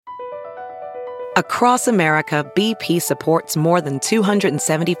Across America, BP supports more than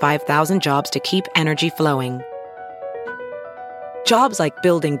 275,000 jobs to keep energy flowing. Jobs like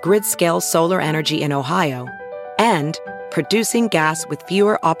building grid-scale solar energy in Ohio and producing gas with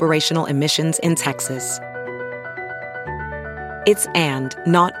fewer operational emissions in Texas. It's and,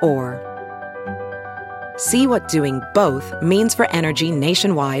 not or. See what doing both means for energy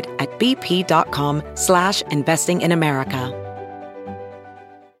nationwide at bp.com/investing in America.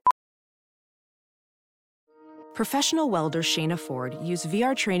 Professional welder Shayna Ford used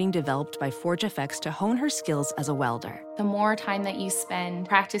VR training developed by ForgeFX to hone her skills as a welder. The more time that you spend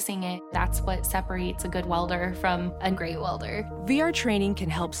practicing it, that's what separates a good welder from a great welder. VR training can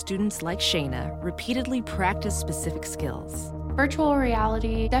help students like Shayna repeatedly practice specific skills. Virtual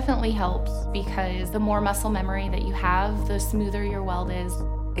reality definitely helps because the more muscle memory that you have, the smoother your weld is.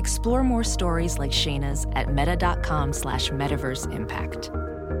 Explore more stories like Shayna's at meta.com/metaverseimpact.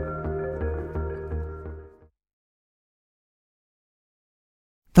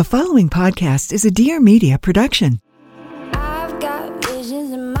 The following podcast is a Dear Media production. I've got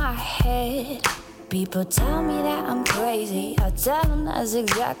visions in my head. People tell me that I'm crazy. I tell them that's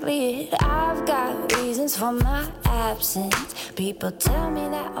exactly it. I've got reasons for my absence. People tell me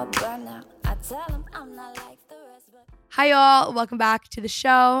that I'll burn out. I tell them I'm not like the rest. Hi, y'all. Welcome back to the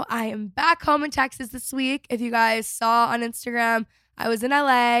show. I am back home in Texas this week. If you guys saw on Instagram, I was in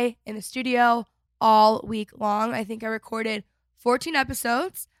LA in the studio all week long. I think I recorded 14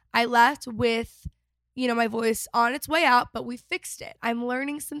 episodes. I left with, my voice on its way out, but we fixed it. I'm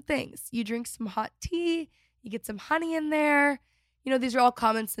learning some things. You drink some hot tea, you get some honey in there. These are all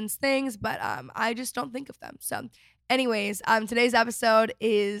common sense things, but I just don't think of them. So anyways, today's episode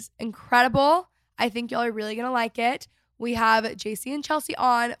is incredible. I think y'all are really going to like it. We have JC and Chelsea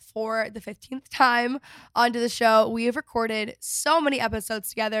on for the 15th time onto the show. We have recorded so many episodes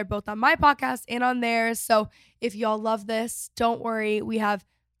together, both on my podcast and on theirs. So if y'all love this, don't worry. I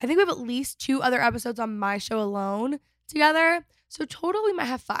think we have at least 2 other episodes on my show alone together. So total, we might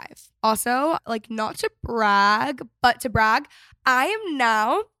have 5. Also, not to brag, but to brag, I am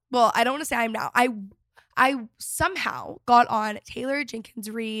now, well, I don't want to say I'm now. I somehow got on Taylor Jenkins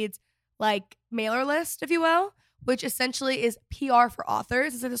Reid's mailer list, if you will, which essentially is PR for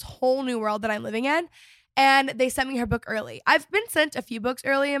authors. It's this whole new world that I'm living in. And they sent me her book early. I've been sent a few books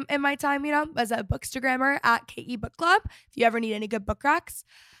early in my time, as a bookstagrammer at KE Book Club, if you ever need any good book racks.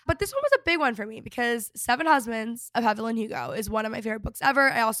 But this one was a big one for me because 7 Husbands of Evelyn Hugo is one of my favorite books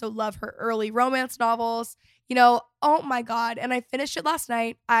ever. I also love her early romance novels. Oh my God. And I finished it last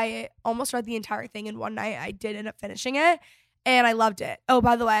night. I almost read the entire thing in one night. I did end up finishing it. And I loved it. Oh,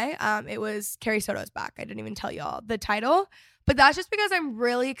 by the way, it was Carrie Soto's back. I didn't even tell y'all the title. But that's just because I'm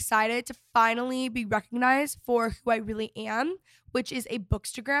really excited to finally be recognized for who I really am, which is a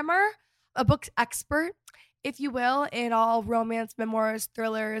bookstagrammer, a books expert, if you will, in all romance, memoirs,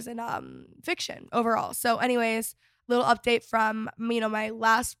 thrillers, and fiction overall. So anyways, little update from my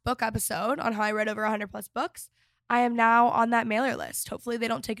last book episode on how I read over 100 plus books. I am now on that mailer list. Hopefully they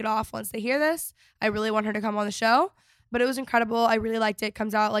don't take it off once they hear this. I really want her to come on the show. But it was incredible. I really liked it. It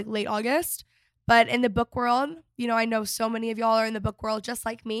comes out late August. But in the book world, I know so many of y'all are in the book world just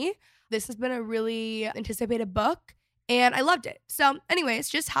like me. This has been a really anticipated book and I loved it. So anyways,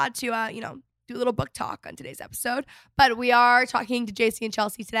 just had to, do a little book talk on today's episode. But we are talking to JC and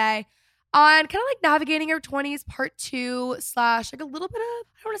Chelsea today on kind of navigating your 20s part 2 / a little bit of,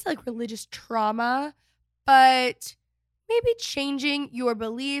 I don't want to say religious trauma, but maybe changing your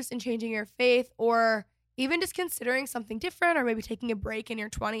beliefs and changing your faith, or even just considering something different, or maybe taking a break in your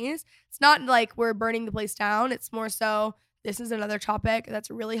 20s. It's not like we're burning the place down. It's more so this is another topic that's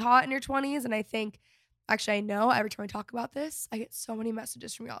really hot in your 20s. And I think, actually, I know every time I talk about this, I get so many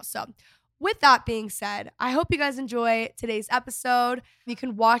messages from y'all. So with that being said, I hope you guys enjoy today's episode. You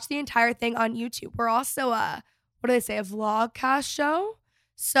can watch the entire thing on YouTube. We're also a vlogcast show.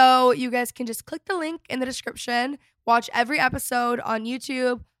 So you guys can just click the link in the description, watch every episode on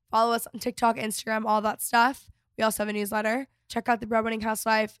YouTube, follow us on TikTok, Instagram, all that stuff. We also have a newsletter. Check out the Breadwinning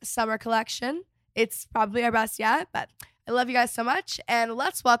Housewife Summer Collection. It's probably our best yet, but I love you guys so much. And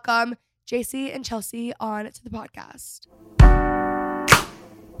let's welcome JC and Chelsea on to the podcast.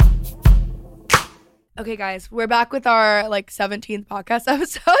 Okay, guys, we're back with our 17th podcast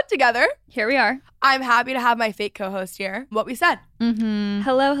episode together. Here we are. I'm happy to have my fake co-host here. What we said. Mm-hmm.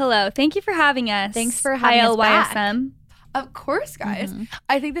 Hello. Thank you for having us. Thanks for having us back. ILYSM. Of course, guys. Mm-hmm.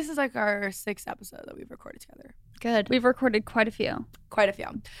 I think this is our 6th episode that we've recorded together. Good. We've recorded quite a few.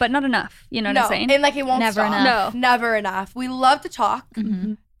 But not enough. You know what I'm saying? And it won't Never stop. enough. No. Never enough. We love to talk.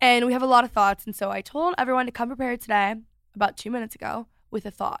 Mm-hmm. And we have a lot of thoughts. And so I told everyone to come prepared today, about 2 minutes ago, with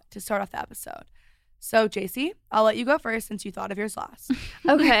a thought to start off the episode. So, JC, I'll let you go first since you thought of yours last.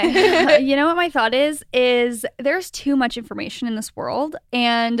 Okay. You know what my thought is there's too much information in this world.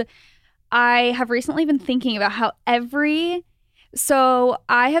 And I have recently been thinking about how so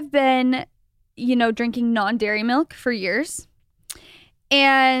I have been, drinking non-dairy milk for years.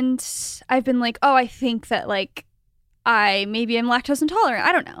 And I've been like, I think that like maybe I'm lactose intolerant.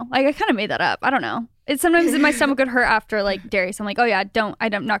 I don't know. Like I kind of made that up. I don't know. Sometimes my stomach would hurt after like dairy. So I'm like,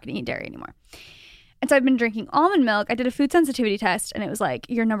 I'm not going to eat dairy anymore. And so I've been drinking almond milk. I did a food sensitivity test and it was like,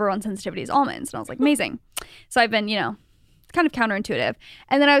 your number one sensitivity is almonds. And I was like, amazing. So I've been, kind of counterintuitive.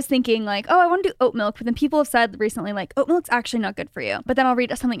 And then I was thinking like, I want to do oat milk. But then people have said recently like, oat milk's actually not good for you. But then I'll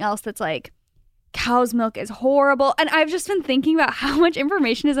read something else that's like, cow's milk is horrible. And I've just been thinking about how much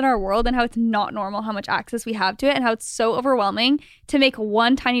information is in our world and how it's not normal, how much access we have to it, and how it's so overwhelming to make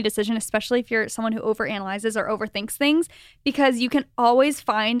one tiny decision, especially if you're someone who overanalyzes or overthinks things, because you can always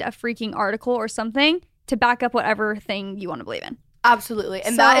find a freaking article or something to back up whatever thing you want to believe in. Absolutely.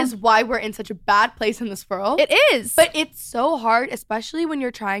 And that is why we're in such a bad place in this world. It is. But it's so hard, especially when you're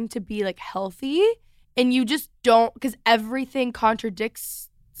trying to be like healthy and you just don't, because everything contradicts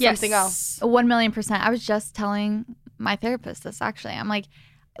something else. 1,000,000%. I was just telling my therapist this actually. I'm like,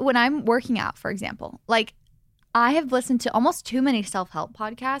 when I'm working out, for example, like I have listened to almost too many self-help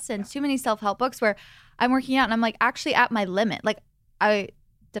podcasts and too many self-help books where I'm working out and I'm like actually at my limit. Like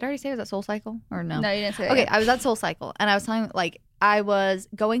did I already say I was at Soul Cycle or no? No, you didn't say that. Okay, I was at Soul Cycle and I was telling like I was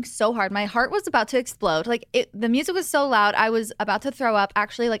going so hard. My heart was about to explode. Like the music was so loud. I was about to throw up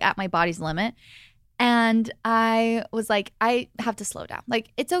actually like at my body's limit. And I was like, I have to slow down.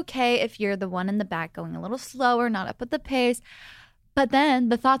 Like, it's okay if you're the one in the back going a little slower, not up at the pace. But then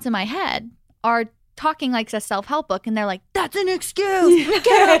the thoughts in my head are talking like a self-help book. And they're like, that's an excuse.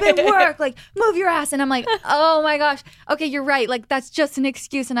 Get up and work. Like, move your ass. And I'm like, oh my gosh. Okay, you're right. Like, that's just an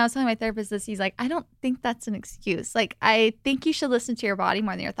excuse. And I was telling my therapist this. He's like, I don't think that's an excuse. Like, I think you should listen to your body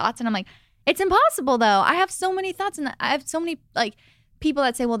more than your thoughts. And I'm like, it's impossible though. I have so many thoughts and I have so many like people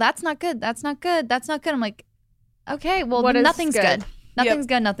that say, well, that's not good. That's not good. That's not good. I'm like, okay, well, nothing's good. Nothing's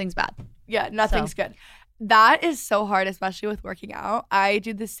good. Nothing's bad. Yeah, nothing's good. That is so hard, especially with working out. I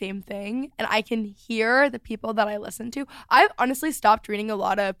do the same thing and I can hear the people that I listen to. I've honestly stopped reading a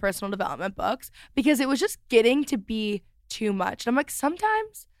lot of personal development books because it was just getting to be too much. And I'm like,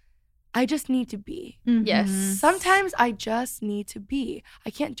 sometimes I just need to be. Mm-hmm. Yes. Sometimes I just need to be. I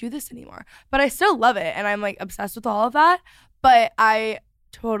can't do this anymore. But I still love it and I'm like obsessed with all of that. But I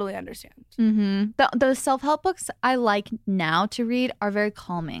totally understand. Mm-hmm. The self-help books I like now to read are very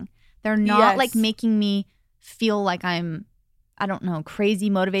calming. They're not like making me feel like I'm, I don't know,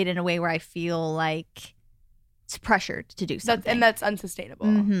 crazy motivated in a way where I feel like it's pressured to do something. And that's unsustainable.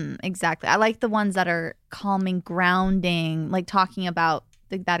 Mm-hmm, exactly. I like the ones that are calming, grounding, like talking about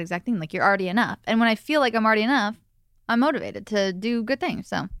that exact thing. Like you're already enough. And when I feel like I'm already enough, I'm motivated to do good things.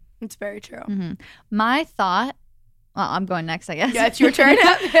 So it's very true. Mm-hmm. My thought, well, I'm going next, I guess. Yeah, it's your turn.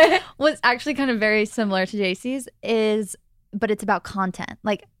 Was actually kind of very similar to JC's but it's about content.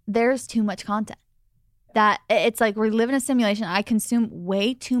 Like there's too much content that it's like we live in a simulation. I consume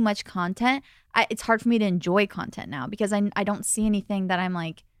way too much content. It's hard for me to enjoy content now because I don't see anything that I'm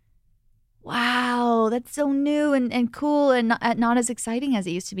like, wow, that's so new and cool and not as exciting as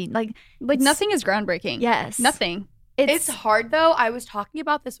it used to be. Like nothing is groundbreaking. Yes. Nothing. It's hard though. I was talking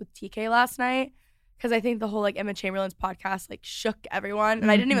about this with TK last night because I think the whole like Emma Chamberlain's podcast like shook everyone.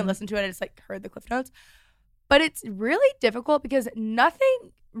 And I didn't even listen to it. I just like heard the Cliff Notes. But it's really difficult because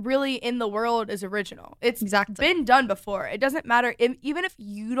nothing really in the world is original. It's been done before. It doesn't matter. Even if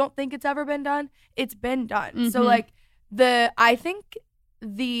you don't think it's ever been done, it's been done. Mm-hmm. So like I think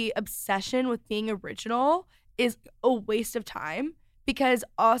the obsession with being original is a waste of time because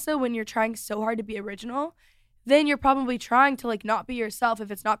also when you're trying so hard to be original, then you're probably trying to like not be yourself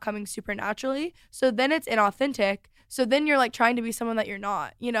if it's not coming super naturally. So then it's inauthentic. So then you're like trying to be someone that you're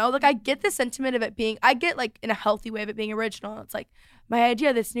not, you know? Like I get the sentiment of it being, I get like in a healthy way of it being original. It's like my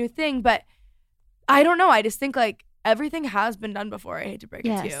idea, this new thing, but I don't know. I just think like everything has been done before. I hate to break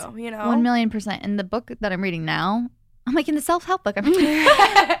it to you, you know? 1,000,000%. In the book that I'm reading now, I'm like in the self-help book.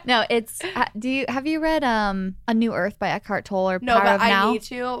 No, it's, have you read A New Earth by Eckhart Tolle or No, Power but of Now? I need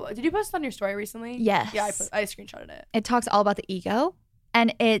to. Did you post it on your story recently? Yes. Yeah, I screenshotted it. It talks all about the ego.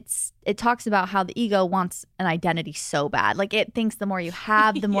 And it talks about how the ego wants an identity so bad. Like it thinks the more you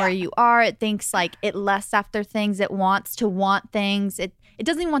have, the more you are. It thinks like it lusts after things. It wants to want things. It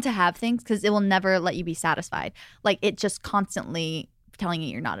doesn't even want to have things because it will never let you be satisfied. Like it just constantly telling you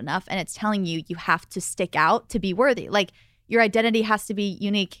you're not enough. And it's telling you you have to stick out to be worthy. Like your identity has to be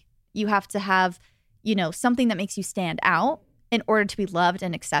unique. You have to have, you know, something that makes you stand out. in order to be loved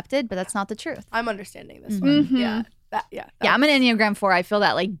and accepted, but that's not the truth. I'm understanding this one. Mhm. Yeah. Yeah, I'm an Enneagram 4. I feel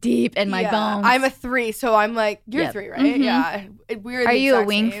that like deep in my bones. I'm a 3, so I'm like, you're Yep. 3, right? Mhm. Yeah. We're Are the you a exact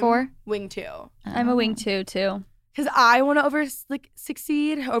wing same. 4? Wing 2. I'm a wing 2 too. Because I want to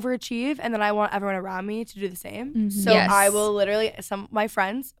succeed, overachieve, and then I want everyone around me to do the same. Mhm. So Yes. I will literally, my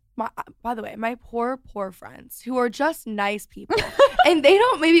friends, by the way, my poor friends who are just nice people, and they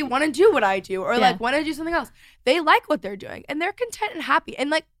don't maybe want to do what I do or like want to do something else. They like what they're doing, and they're content and happy, and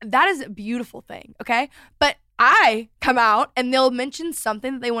like that is a beautiful thing. Okay, but I come out and they'll mention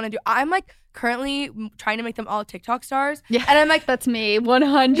something that they want to do. I'm like currently trying to make them all TikTok stars. Yeah. And I'm like, That's me,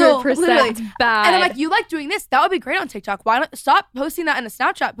 100% literally. bad. and I'm like, you like doing this? That would be great on TikTok. Why not stop posting that in a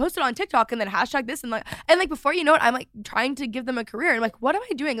Snapchat? Post it on TikTok and then hashtag this and like before you know it, I'm like trying to give them a career. And like, what am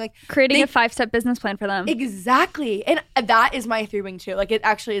I doing? Like creating a 5-step business plan for them. Exactly. And that is my 3 wing too. Like it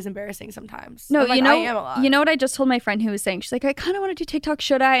actually is embarrassing sometimes. No, I'm like, you know, I am a lot. you know what I just told my friend who was saying, she's like, I kind of want to do TikTok,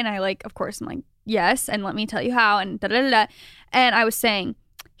 should I? And I like, of course, I'm like, yes, and let me tell you how, and da da da da. And I was saying,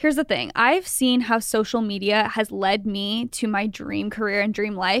 here's the thing. I've seen how social media has led me to my dream career and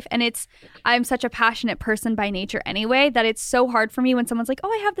dream life. And I'm such a passionate person by nature anyway, that it's so hard for me when someone's like, oh,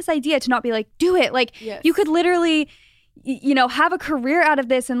 I have this idea, to not be like, do it. Like Yes. you could literally, you know, have a career out of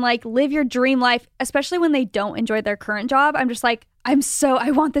this and like live your dream life, especially when they don't enjoy their current job. I'm just like, I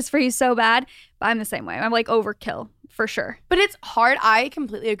want this for you so bad. But I'm the same way. I'm like overkill for sure. But it's hard. I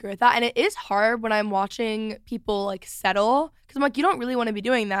completely agree with that. And it is hard when I'm watching people like settle because I'm like, you don't really want to be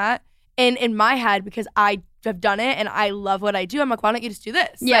doing that. And in my head, because I have done it and I love what I do, I'm like, why don't you just do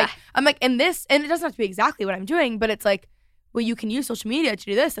this? Yeah. Like, I'm like, and it doesn't have to be exactly what I'm doing, but it's like, well, you can use social media to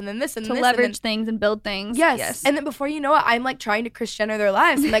do this and then this and To this. leverage and then, things and build things. yes. And then before you know it, I'm like trying to Kris Jenner their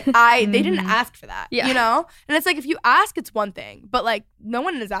lives. And like, they didn't ask for that, Yeah. you know? And it's like, if you ask, it's one thing, but like, no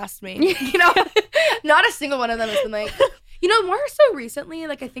one has asked me, you know? Not a single one of them has been like, you know, more so recently,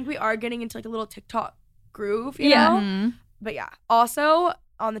 like I think we are getting into like a little TikTok groove, you know? Mhm. But yeah, also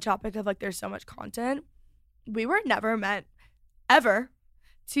on the topic of like there's so much content, we were never meant ever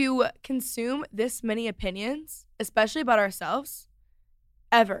to consume this many opinions, especially about ourselves,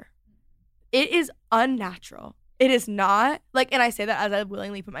 ever. It is unnatural. It is not like, and I say that as I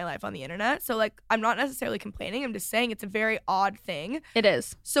willingly put my life on the internet. So like, I'm not necessarily complaining. I'm just saying it's a very odd thing. It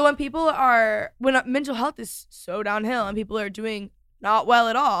is. So when mental health is so downhill and people are doing not well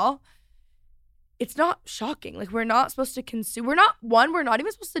at all, it's not shocking. Like we're not supposed to consume. We're not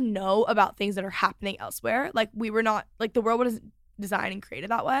even supposed to know about things that are happening elsewhere. Like we were not, like the world wasn't designed and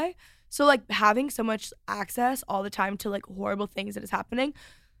created that way. So like having so much access all the time to like horrible things that is happening,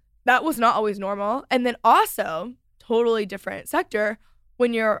 that was not always normal. And then also totally different sector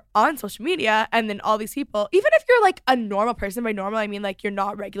when you're on social media and then all these people, even if you're like a normal person, by normal I mean like you're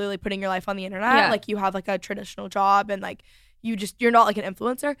not regularly putting your life on the internet, Yeah. like you have like a traditional job and like you're not like an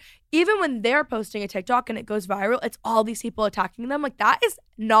influencer. Even when they're posting a TikTok and it goes viral, it's all these people attacking them. Like that is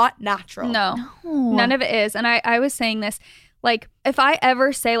not natural. No, none of it is. And I was saying this, like if I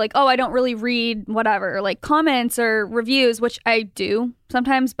ever say like, oh, I don't really read whatever, like comments or reviews, which I do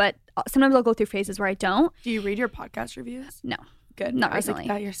sometimes, but sometimes I'll go through phases where I don't. Do you read your podcast reviews? No. Good. Not I was recently.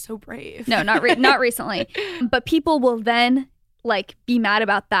 like, you're so brave. No, not recently. But people will then like be mad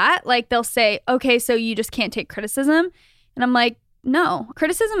about that. Like they'll say, okay, so you just can't take criticism. And I'm like, no,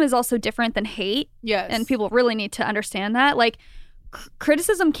 criticism is also different than hate. Yes. And people really need to understand that. Like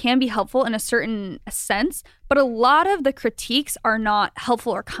criticism can be helpful in a certain sense, but a lot of the critiques are not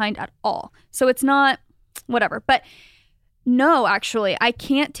helpful or kind at all. So it's not whatever. But no, actually, I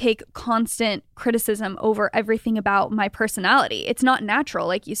can't take constant criticism over everything about my personality. It's not natural,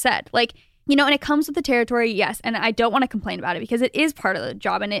 like you said. Like, you know, and it comes with the territory, yes. And I don't want to complain about it because it is part of the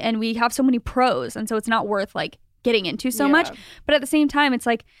job and we have so many pros. And so it's not worth like getting into so much. But at the same time, it's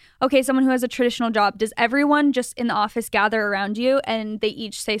like, okay, someone who has a traditional job, does everyone just in the office gather around you and they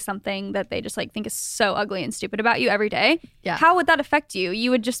each say something that they just like think is so ugly and stupid about you every day? Yeah. How would that affect you?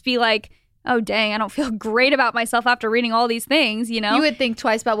 You would just be like, oh, dang, I don't feel great about myself after reading all these things, you know? You would think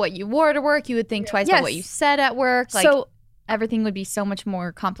twice about what you wore to work. You would think twice about what you said at work. Like, so everything would be so much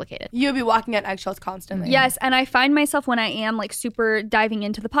more complicated. You would be walking on eggshells constantly. yes, and I find myself when I am like super diving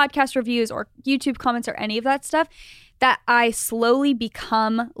into the podcast reviews or YouTube comments or any of that stuff, that I slowly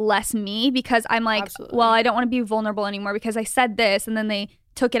become less me because I'm like, Absolutely. well, I don't want to be vulnerable anymore because I said this and then they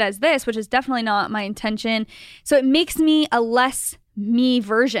took it as this, which is definitely not my intention. So it makes me a less me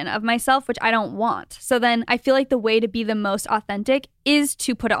version of myself, which I don't want. So then I feel like the way to be the most authentic is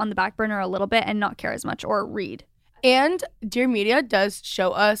to put it on the back burner a little bit and not care as much or read. And Dear Media does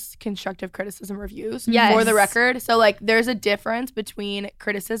show us constructive criticism reviews Yes. for the record. So like there's a difference between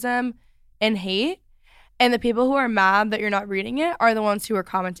criticism and hate. And the people who are mad that you're not reading it are the ones who are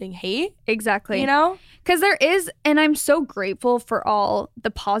commenting hate. Exactly. You know? Because there is, and I'm so grateful for all the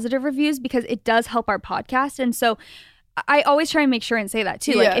positive reviews because it does help our podcast. And so I always try and make sure and say that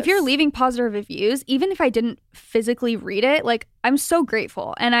too. Like if you're leaving positive reviews, even if I didn't physically read it, like I'm so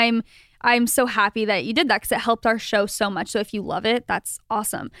grateful. And I'm so happy that you did that because it helped our show so much. So if you love it, that's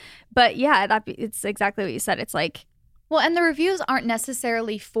awesome. But yeah, it's exactly what you said. It's like, well, and the reviews aren't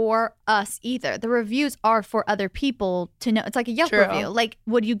necessarily for us either. The reviews are for other people to know. It's like a Yelp review. Like,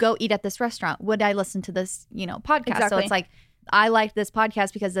 would you go eat at this restaurant? Would I listen to this, podcast? Exactly. So it's like, I like this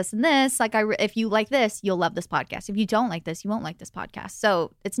podcast because this and this. Like, if you like this, you'll love this podcast. If you don't like this, you won't like this podcast.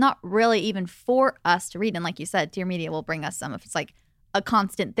 So it's not really even for us to read. And like you said, Dear Media will bring us some. If it's like a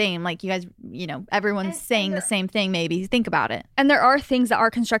constant thing, like you guys, everyone's saying the same thing, maybe think about it. And there are things that are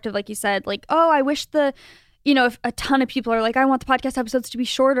constructive, like you said, like, oh, I wish if a ton of people are like, I want the podcast episodes to be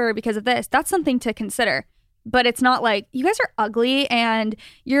shorter because of this, that's something to consider. But it's not like, you guys are ugly and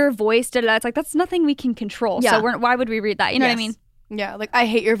your voice, it's like, that's nothing we can control. Yeah. So why would we read that? You know what I mean? Yeah, like I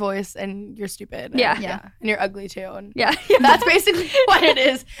hate your voice and you're stupid. Yeah. And you're ugly too. And yeah. That's basically what it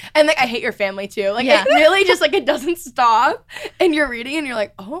is. And like I hate your family too. Like it really just like it doesn't stop. And you're reading and you're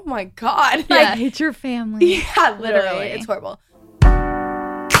like, oh my God. Like, I hate your family. Yeah, literally. It's horrible.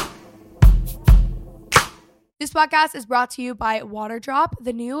 This podcast is brought to you by Water Drop,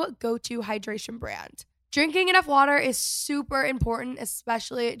 the new go-to hydration brand. Drinking enough water is super important,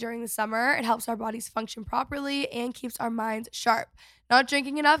 especially during the summer. It helps our bodies function properly and keeps our minds sharp. Not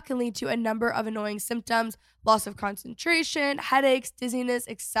drinking enough can lead to a number of annoying symptoms, loss of concentration, headaches, dizziness,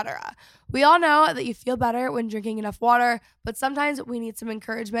 etc. We all know that you feel better when drinking enough water, but sometimes we need some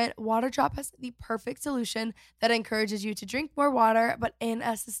encouragement. Water Drop has the perfect solution that encourages you to drink more water, but in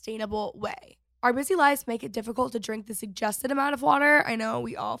a sustainable way. Our busy lives make it difficult to drink the suggested amount of water. I know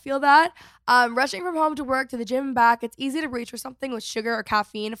we all feel that. Rushing from home to work to the gym and back, it's easy to reach for something with sugar or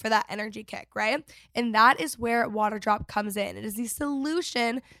caffeine for that energy kick, right? And that is where Water Drop comes in. It is the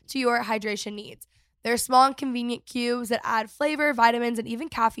solution to your hydration needs. They're small and convenient cubes that add flavor, vitamins, and even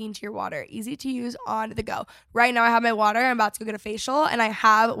caffeine to your water. Easy to use on the go. Right now I have my water. I'm about to go get a facial, and I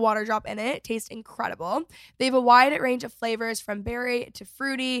have Water Drop in it. It tastes incredible. They have a wide range of flavors from berry to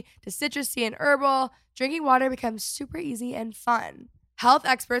fruity to citrusy and herbal. Drinking water becomes super easy and fun. Health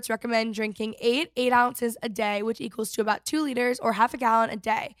experts recommend drinking 8 ounces a day, which equals to about 2 liters or half a gallon a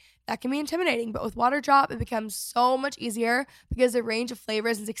day. That can be intimidating, but with Water Drop, it becomes so much easier because the range of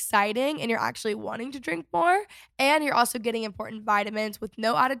flavors is exciting and you're actually wanting to drink more. And you're also getting important vitamins with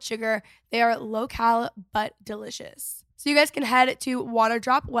no added sugar. They are low-cal but delicious. So you guys can head to Water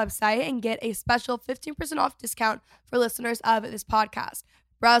Drop website and get a special 15% off discount for listeners of this podcast.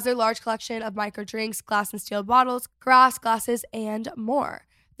 Browse their large collection of micro drinks, glass and steel bottles, glass, glasses, and more.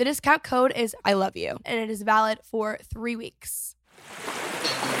 The discount code is I love you, and it is valid for 3 weeks.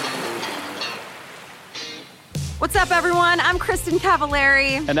 What's up, everyone? I'm Kristen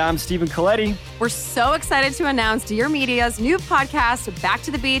Cavallari. And I'm Stephen Coletti. We're so excited to announce Dear Media's new podcast, Back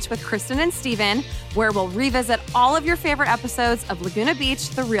to the Beach with Kristen and Stephen, where we'll revisit all of your favorite episodes of Laguna Beach,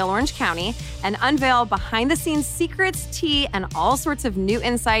 the real Orange County, and unveil behind-the-scenes secrets, tea, and all sorts of new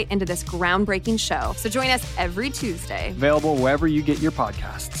insight into this groundbreaking show. So join us every Tuesday. Available wherever you get your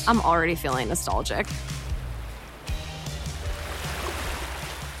podcasts. I'm already feeling nostalgic.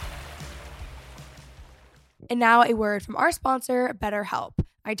 And now a word from our sponsor, BetterHelp.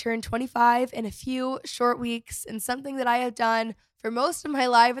 I turned 25 in a few short weeks, and something that I have done for most of my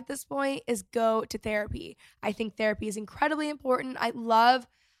life at this point is go to therapy. I think therapy is incredibly important. I love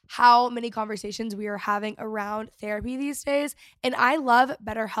how many conversations we are having around therapy these days, and I love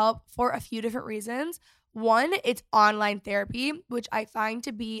BetterHelp for a few different reasons. One, it's online therapy, which I find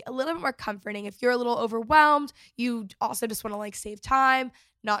to be a little bit more comforting. If you're a little overwhelmed, you also just want to save time,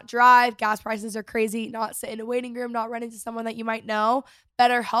 not drive, gas prices are crazy, not sit in a waiting room, not run into someone that you might know.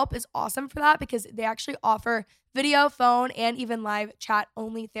 BetterHelp is awesome for that because they actually offer video, phone, and even live chat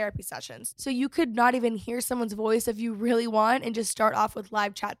only therapy sessions. So you could not even hear someone's voice if you really want and just start off with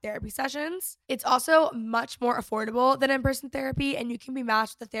live chat therapy sessions. It's also much more affordable than in-person therapy, and you can be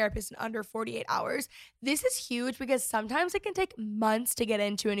matched with a therapist in under 48 hours. This is huge because sometimes it can take months to get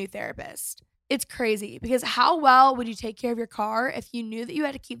into a new therapist. It's crazy because how well would you take care of your car if you knew that you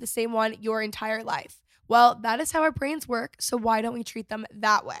had to keep the same one your entire life? Well, that is how our brains work, so why don't we treat them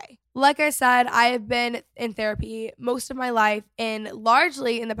that way? Like I said, I have been in therapy most of my life, and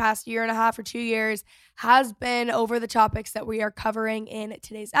largely in the past year and a half or 2 years has been over the topics that we are covering in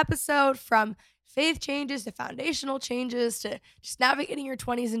today's episode, from faith changes to foundational changes to just navigating your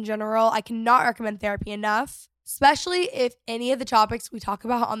 20s in general. I cannot recommend therapy enough, especially if any of the topics we talk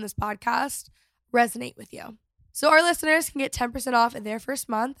about on this podcast resonate with you. So our listeners can get 10% off their first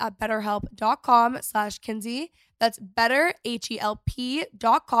month at betterhelp.com/Kinsey. That's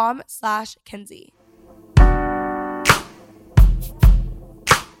betterhelp.com/Kinsey.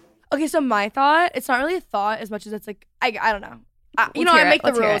 Okay, so my thought, it's not really a thought as much as it's like, I don't know. I make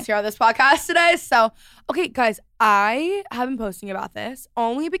the rules here on this podcast today. So, okay, guys, I have been posting about this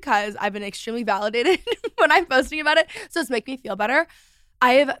only because I've been extremely validated when I'm posting about it. So it's making me feel better.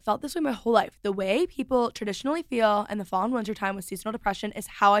 I have felt this way my whole life. The way people traditionally feel in the fall and winter time with seasonal depression is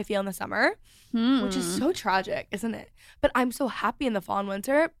how I feel in the summer, which is so tragic, isn't it? But I'm so happy in the fall and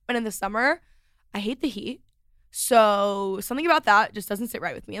winter. And in the summer, I hate the heat. So something about that just doesn't sit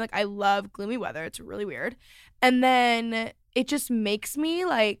right with me. Like, I love gloomy weather. It's really weird. And then it just makes me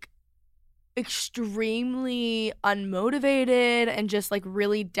like extremely unmotivated and just like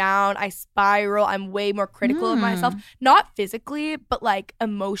really down. I spiral. I'm way more critical of myself, not physically, but like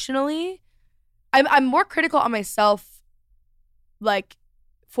emotionally. I'm more critical on myself, like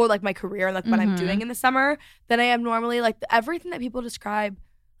for like my career and like what I'm doing in the summer than I am normally. Like everything that people describe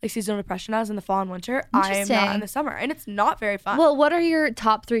like seasonal depression as in the fall and winter, I am not in the summer, and it's not very fun. Well, what are your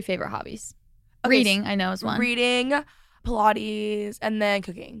top 3 favorite hobbies? Okay, reading, I know, is one. Reading, Pilates, and then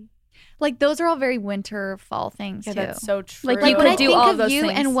cooking. Like, those are all very winter, fall things, too. That's so true. Like when I think of you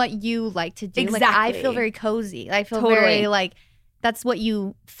and what you like to do, like, I feel very cozy. I feel very, like, that's what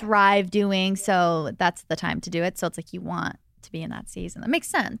you thrive doing, so that's the time to do it. So it's like you want to be in that season. That makes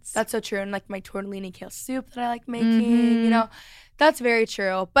sense. That's so true. And, like, my tortellini kale soup that I like making, you know, that's very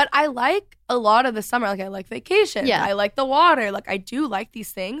true. But I like a lot of the summer. Like, I like vacation. Yeah. I like the water. Like, I do like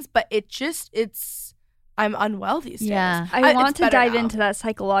these things, but I'm unwell these days. Yeah. I want to dive into that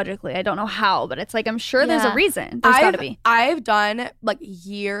psychologically. I don't know how, but it's like, I'm sure there's a reason. There's got to be. I've done like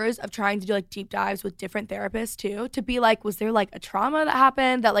years of trying to do like deep dives with different therapists too, to be like, was there like a trauma that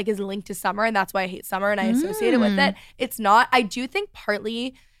happened that like is linked to summer and that's why I hate summer and I associate it with it? It's not. I do think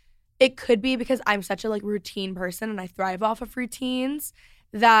partly it could be because I'm such a like routine person and I thrive off of routines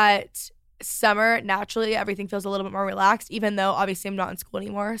that summer, naturally, everything feels a little bit more relaxed, even though obviously I'm not in school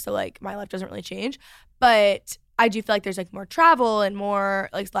anymore. So like my life doesn't really change. But I do feel like there's like more travel and more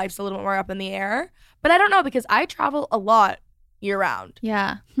like life's a little bit more up in the air. But I don't know because I travel a lot year round.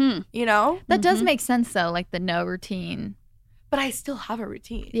 Yeah. You know? That does make sense though, like the no routine. But I still have a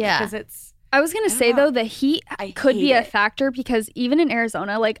routine. Yeah. Because it's... I was going to say, though, the heat could be a factor because even in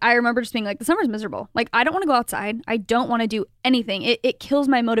Arizona, like, I remember just being like, the summer's miserable. Like, I don't want to go outside. I don't want to do anything. It kills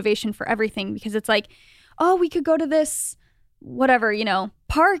my motivation for everything because it's like, oh, we could go to this, whatever, you know,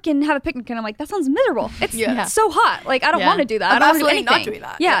 park and have a picnic. And I'm like, that sounds miserable. It's so hot. Like, I don't want to do that. I don't want to do anything. Not doing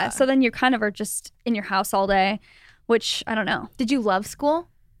that. Yeah. So then you kind of are just in your house all day, which I don't know. Did you love school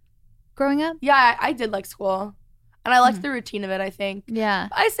growing up? Yeah, I did like school. And I liked the routine of it, I think. Yeah.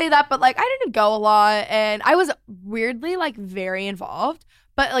 I say that, but, like, I didn't go a lot. And I was weirdly, like, very involved.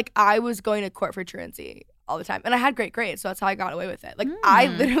 But, like, I was going to court for truancy all the time. And I had great grades, so that's how I got away with it. Like, I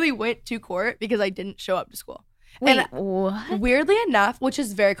literally went to court because I didn't show up to school. Wait, and what? Weirdly enough, which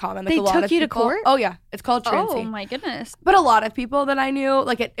is very common. Like, they a lot took of you people, to court? Oh, yeah. It's called truancy. Oh, my goodness. But a lot of people that I knew,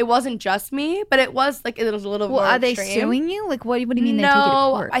 like, it wasn't just me, but it was, like, it was a little more are they extreme. suing you? Like, what do you mean they took took you to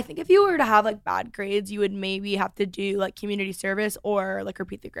court? I think if you were to have, like, bad grades, you would maybe have to do, like, community service or, like,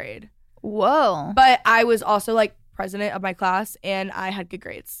 repeat the grade. Whoa. But I was also, like, president of my class and I had good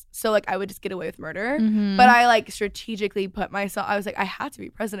grades. So, like, I would just get away with murder. But I, like, strategically put myself, I was like, I had to be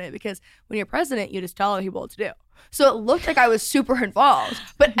president because when you're president, you just tell other people what to do. So it looked like I was super involved,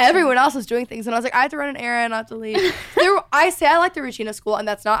 but everyone else was doing things. And I was like, I have to run an errand, I have to leave. I say I like the routine of school, and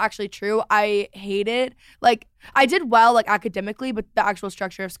that's not actually true. I hated, like, I did well, like, academically, but the actual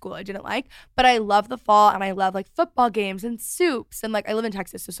structure of school I didn't like. But I love the fall, and I love, like, football games and soups. And, like, I live in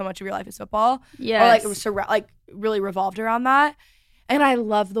Texas, so much of your life is football. Yes. Or, like, it was really revolved around that. And I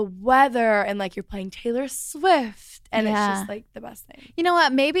love the weather, and, like, you're playing Taylor Swift. And it's just, like, the best thing. You know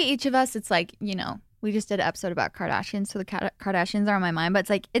what? Maybe each of us, it's like, you know, we just did an episode about Kardashians, so the Kardashians are on my mind. But it's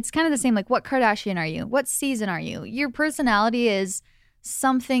like, it's kind of the same. Like, what Kardashian are you? What season are you? Your personality is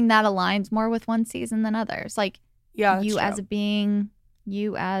something that aligns more with one season than others. Like, you as a being,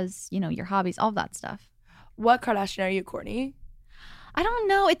 you as, you know, your hobbies, all of that stuff. What Kardashian are you, Courtney? I don't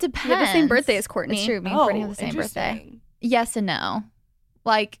know. It depends. You have the same birthday as Courtney. It's true. Me and Courtney have the same birthday. Yes and no.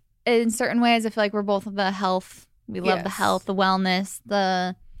 Like, in certain ways, I feel like we're both the health. We love the health, the wellness,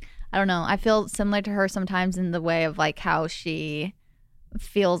 I don't know. I feel similar to her sometimes in the way of like how she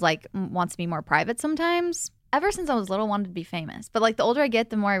feels like wants to be more private sometimes. Ever since I was little, wanted to be famous. But like the older I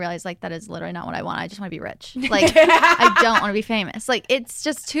get, the more I realize like that is literally not what I want. I just want to be rich. Like I don't want to be famous. Like it's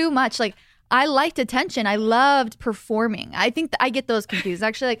just too much. Like I liked attention. I loved performing. I think I get those confused.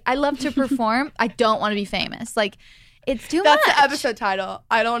 Actually, like I love to perform. I don't want to be famous. Like it's too much. That's the episode title.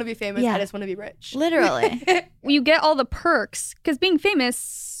 I don't want to be famous. I just want to be rich. Literally. You get all the perks because being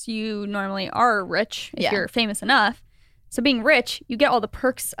famous, you normally are rich if you're famous enough. So being rich, you get all the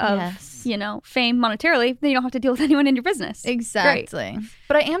perks of, fame monetarily. Then you don't have to deal with anyone in your business. Exactly. Great.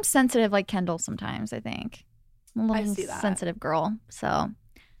 But I am sensitive like Kendall sometimes, I think. I'm a little sensitive girl. So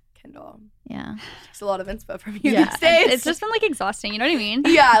Kendall. Yeah. It's a lot of inspo from you these days. It's just been like exhausting, you know what I mean?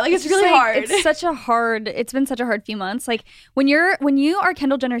 Yeah, like it's really hard. It's been such a hard few months. Like when you are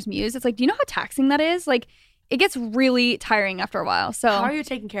Kendall Jenner's muse, it's like, do you know how taxing that is? Like it gets really tiring after a while. So how are you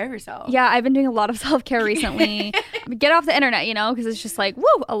taking care of yourself? Yeah, I've been doing a lot of self-care recently. Get off the internet, because it's just like, woo,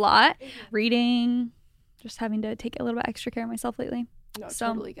 a lot. Reading, just having to take a little bit extra care of myself lately. No,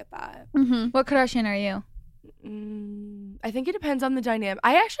 totally get that. Mm-hmm. What Kardashian are you? I think it depends on the dynamic.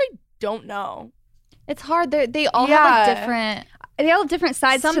 I actually don't know. It's hard. They all have like different. They all have different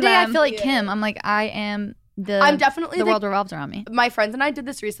sides. Someday to them. I feel like Kim. I'm like I'm definitely the world revolves around me. My friends and I did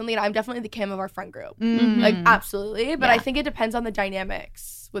this recently, and I'm definitely the Kim of our friend group. Mm-hmm. Like absolutely, but I think it depends on the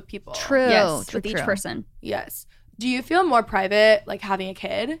dynamics with people. True. Yes, with each person. Yes. Do you feel more private, like having a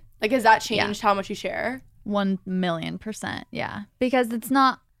kid? Like has that changed how much you share? 1,000,000%. Yeah, because it's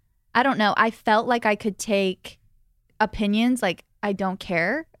not. I don't know. I felt like I could take opinions like I don't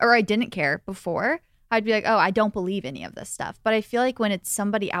care or I didn't care before. I'd be like, oh, I don't believe any of this stuff. But I feel like when it's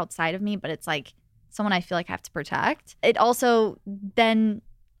somebody outside of me, but it's like someone I feel like I have to protect, it also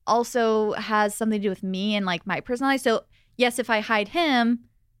has something to do with me and like my personality. So yes, if I hide him,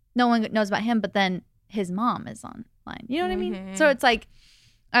 no one knows about him, but then his mom is online. You know what I mean? So it's like,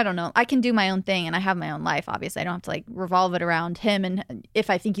 I don't know. I can do my own thing and I have my own life, obviously. I don't have to like revolve it around him and if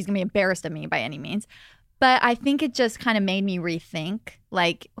I think he's going to be embarrassed of me by any means. But I think it just kind of made me rethink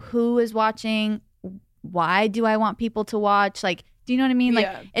like who is watching, why do I want people to watch? Like, do you know what I mean? Like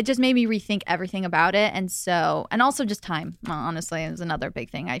it just made me rethink everything about it. And also just time, honestly, is another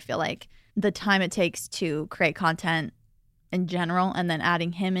big thing. I feel like the time it takes to create content in general and then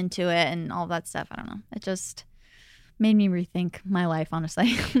adding him into it and all that stuff. I don't know. It just made me rethink my life,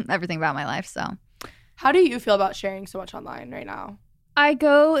 honestly, everything about my life. So how do you feel about sharing so much online right now? I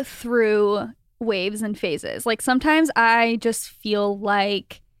go through waves and phases. Like sometimes I just feel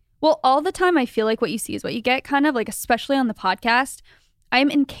like, well, all the time I feel like what you see is what you get, kind of like, especially on the podcast.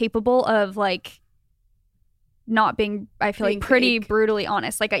 I'm incapable of like not being, I feel like pretty brutally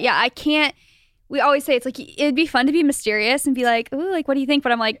honest. Like, I can't. We always say it's like it'd be fun to be mysterious and be like, ooh, like, what do you think?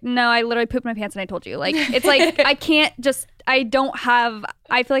 But I'm like, no, I literally pooped my pants and I told you. Like, it's like I can't just, I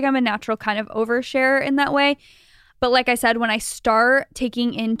feel like I'm a natural kind of overshare in that way. But like I said, when I start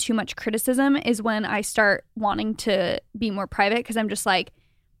taking in too much criticism is when I start wanting to be more private because I'm just like,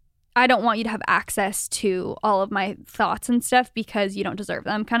 I don't want you to have access to all of my thoughts and stuff because you don't deserve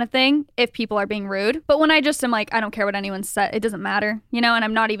them kind of thing if people are being rude. But when I just am like, I don't care what anyone said, it doesn't matter, and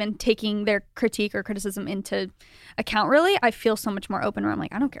I'm not even taking their critique or criticism into account really, I feel so much more open where I'm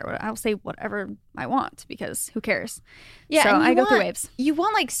like, I don't care, I'll say whatever I want because who cares? Yeah, so I go through waves. You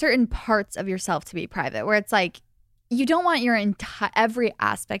want like certain parts of yourself to be private where it's like, you don't want your every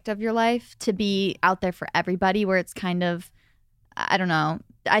aspect of your life to be out there for everybody where it's kind of, I don't know.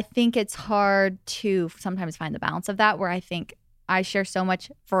 I think it's hard to sometimes find the balance of that where I think I share so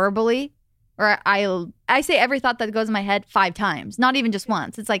much verbally or I say every thought that goes in my head 5 times, not even just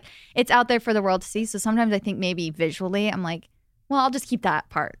once. It's like it's out there for the world to see. So sometimes I think maybe visually I'm like, well, I'll just keep that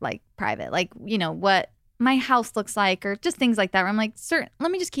part like private, like, what my house looks like or just things like that where I'm like,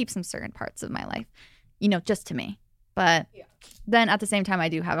 let me just keep some certain parts of my life, just to me. But then at the same time, I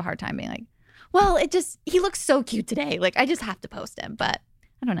do have a hard time being like, well, he looks so cute today. Like I just have to post him. But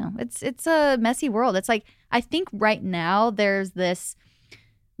I don't know. It's a messy world. It's like, I think right now there's this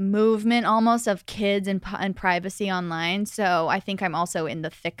movement almost of kids and privacy online. So I think I'm also in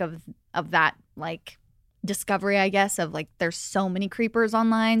the thick of that like discovery, I guess, of like there's so many creepers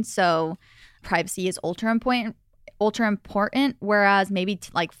online. So privacy is ultra important. Whereas maybe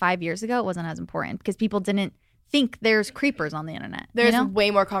like 5 years ago, it wasn't as important because people didn't think there's creepers on the internet. There's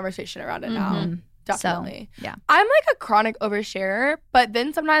way more conversation around it now. Definitely. So, yeah. I'm like a chronic oversharer, but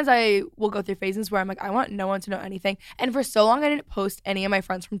then sometimes I will go through phases where I'm like, I want no one to know anything. And for so long, I didn't post any of my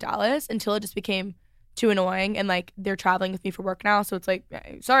friends from Dallas until it just became too annoying. And like they're traveling with me for work now. So it's like,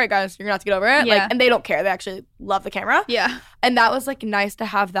 sorry guys, you're gonna have to get over it. Yeah. Like, and they don't care. They actually love the camera. Yeah. And that was like nice to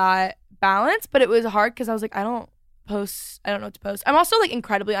have that balance, but it was hard because I was like, I don't know what to post. I'm also like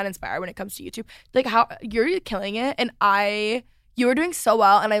incredibly uninspired when it comes to YouTube. Like how you're killing it and you are doing so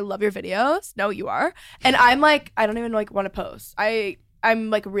well and I love your videos. No, you are. And I'm like, I don't even like want to post. I'm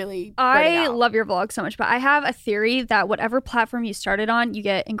like really I love your vlog so much, but I have a theory that whatever platform you started on, you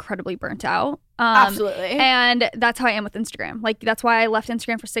get incredibly burnt out. Absolutely. And that's how I am with Instagram. Like, that's why I left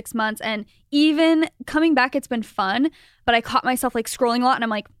Instagram for 6 months. And even coming back, it's been fun, but I caught myself like scrolling a lot and I'm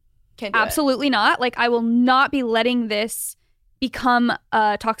like, Can't do absolutely not. Like, I will not be letting this become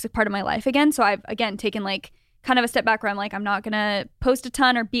a toxic part of my life again. So I've, again, taken like kind of a step back where I'm like, I'm not going to post a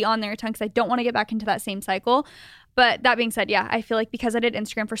ton or be on there a ton because I don't want to get back into that same cycle. But that being said, yeah, I feel like because I did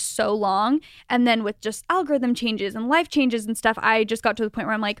Instagram for so long, and then with just algorithm changes and life changes and stuff, I just got to the point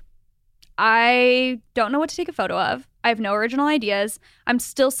where I'm like, I don't know what to take a photo of. I have no original ideas. I'm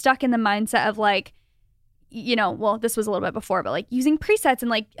still stuck in the mindset of like, you know, well, this was a little bit before, but like using presets and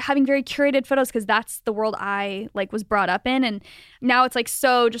like having very curated photos because that's the world I like was brought up in. And now it's like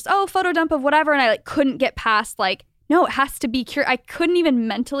so just, photo dump of whatever. And I like couldn't get past like, no, it has to be I couldn't even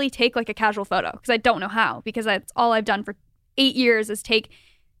mentally take like a casual photo because I don't know how, because that's all I've done for 8 years is take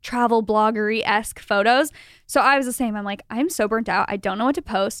travel bloggery-esque photos. So I was the same. I'm like, I'm so burnt out. I don't know what to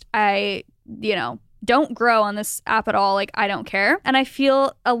post. I, don't grow on this app at all. Like, I don't care. And I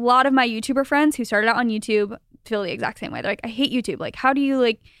feel a lot of my YouTuber friends who started out on YouTube feel the exact same way. They're like, I hate YouTube. Like, how do you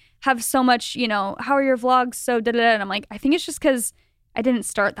like have so much, how are your vlogs so da-da-da? And I'm like, I think it's just because I didn't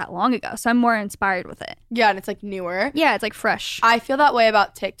start that long ago. So I'm more inspired with it. Yeah, and it's like newer. Yeah, it's like fresh. I feel that way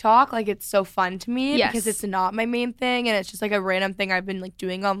about TikTok. Like, it's so fun to me Yes. because it's not my main thing and it's just like a random thing I've been like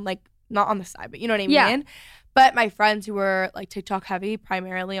doing on like, not on the side, but you know what I mean? Yeah. But my friends who were like TikTok heavy,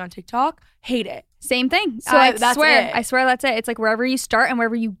 primarily on TikTok, hate it. Same thing. So I that's swear. it. I swear that's it. It's like wherever you start and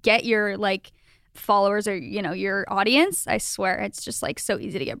wherever you get your like followers or, your audience, I swear it's just like so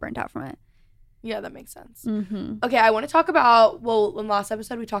easy to get burnt out from it. Yeah, that makes sense. Mm-hmm. Okay, I want to talk about, in last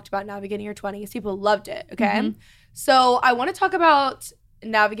episode we talked about navigating your 20s. People loved it, okay? Mm-hmm. So I want to talk about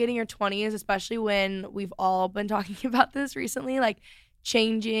navigating your 20s, especially when we've all been talking about this recently, like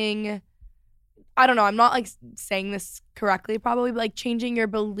changing, I don't know, I'm not like saying this correctly probably, but like changing your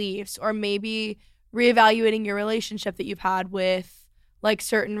beliefs or maybe reevaluating your relationship that you've had with like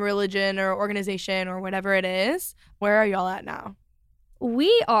certain religion or organization or whatever it is. Where are y'all at now?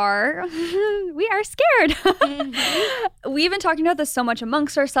 We are scared. Mm-hmm. We've been talking about this so much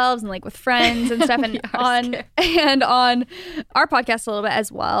amongst ourselves and like with friends and stuff and on our podcast a little bit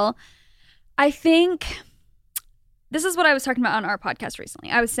as well. I think this is what I was talking about on our podcast recently.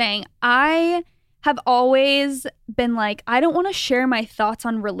 I was saying I have always been like, I don't want to share my thoughts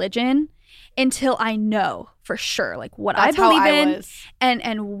on religion until I know for sure like what I believe in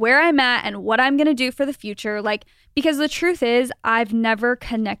and where I'm at and what I'm going to do for the future. Like, because the truth is I've never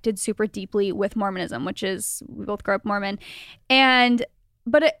connected super deeply with Mormonism, which is, we both grew up Mormon.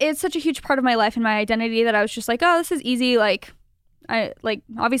 But it's such a huge part of my life and my identity that I was just like, oh, this is easy. Like,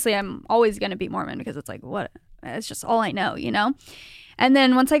 obviously I'm always going to be Mormon because it's like, what? It's just all I know, And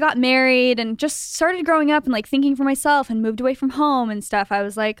then once I got married and just started growing up and like thinking for myself and moved away from home and stuff, I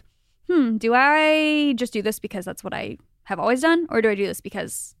was like, do I just do this because that's what I have always done? Or do I do this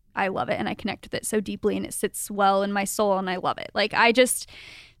because I love it and I connect with it so deeply and it sits well in my soul and I love it? Like, I just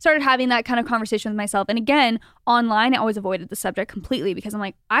started having that kind of conversation with myself. And again, online, I always avoided the subject completely because I'm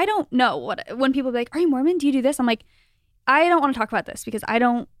like, I don't know when people be like, are you Mormon? Do you do this? I'm like, I don't want to talk about this because I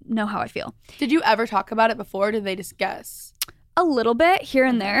don't know how I feel. Did you ever talk about it before? Or did they just guess? A little bit here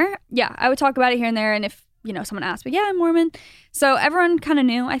and there. Yeah, I would talk about it here and there. And if, someone asked, but yeah, I'm Mormon. So everyone kind of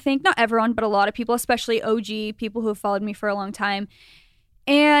knew, I think. Not everyone, but a lot of people, especially OG, people who have followed me for a long time.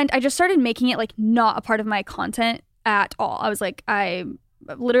 And I just started making it like not a part of my content at all. I was like, I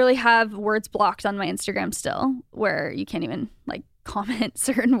literally have words blocked on my Instagram still where you can't even like comment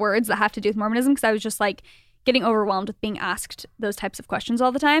certain words that have to do with Mormonism because I was just like getting overwhelmed with being asked those types of questions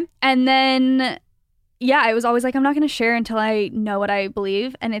all the time. And then, yeah, I was always like, I'm not going to share until I know what I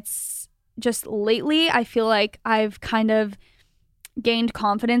believe. And it's just lately, I feel like I've kind of gained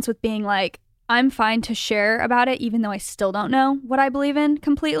confidence with being like, I'm fine to share about it, even though I still don't know what I believe in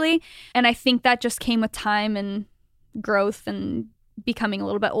completely. And I think that just came with time and growth and becoming a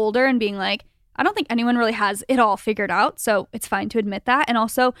little bit older and being like, I don't think anyone really has it all figured out. So it's fine to admit that. And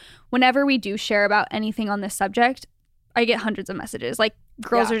also, whenever we do share about anything on this subject, I get hundreds of messages. Like,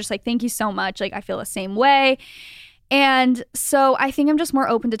 girls are just like, thank you so much. Like, I feel the same way. And so I think I'm just more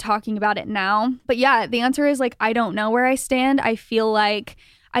open to talking about it now. But yeah, the answer is like, I don't know where I stand. I feel like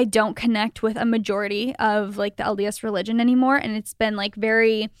I don't connect with a majority of like the LDS religion anymore. And it's been like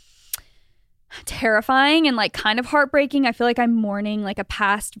very terrifying and like kind of heartbreaking. I feel like I'm mourning like a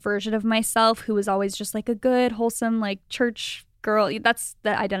past version of myself who was always just like a good, wholesome, like church girl. That's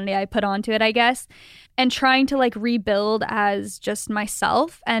the identity I put onto it, I guess. And trying to like rebuild as just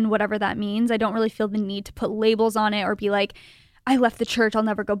myself and whatever that means. I don't really feel the need to put labels on it or be like, I left the church, I'll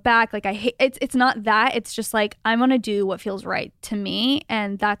never go back. Like I hate it's not that. It's just like I'm gonna do what feels right to me.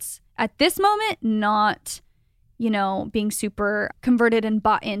 And that's at this moment not, you know, being super converted and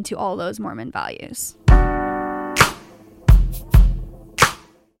bought into all those Mormon values.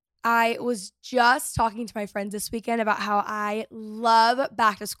 I was just talking to my friends this weekend about how I love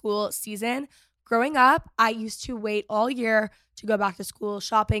back to school season. Growing up, I used to wait all year to go back to school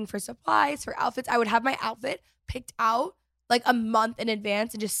shopping for supplies, for outfits. I would have my outfit picked out like a month in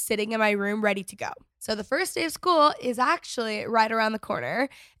advance and just sitting in my room ready to go. So the first day of school is actually right around the corner.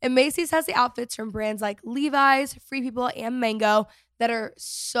 And Macy's has the outfits from brands like Levi's, Free People, and Mango that are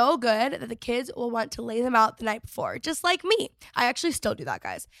so good that the kids will want to lay them out the night before, just like me. I actually still do that,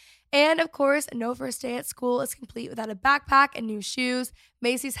 guys. And of course, no first day at school is complete without a backpack and new shoes.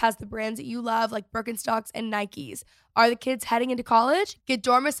 Macy's has the brands that you love, like Birkenstocks and Nikes. Are the kids heading into college? Get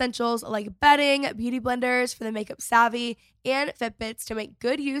dorm essentials like bedding, beauty blenders for the makeup savvy, and Fitbits to make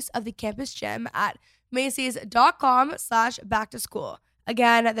good use of the campus gym at Macy's.com/back-to-school.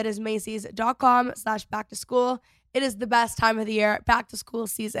 Again, that is Macy's.com/back-to-school. It is the best time of the year, back to school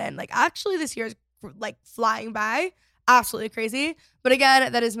season. Like actually this year is like flying by. Absolutely crazy. But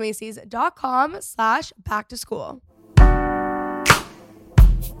again, that is Macy's.com/back-to-school.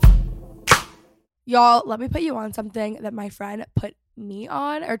 Y'all, let me put you on something that my friend put me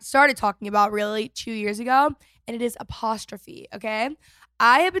on or started talking about really 2 years ago, and it is apostrophe, okay?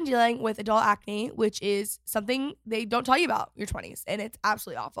 I have been dealing with adult acne, which is something they don't tell you about your 20s, and it's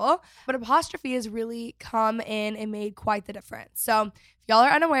absolutely awful. But apostrophe has really come in and made quite the difference. So if y'all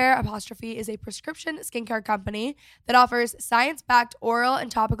are unaware, Apostrophe is a prescription skincare company that offers science-backed oral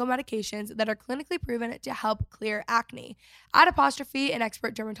and topical medications that are clinically proven to help clear acne. At Apostrophe, an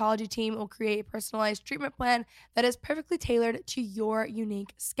expert dermatology team will create a personalized treatment plan that is perfectly tailored to your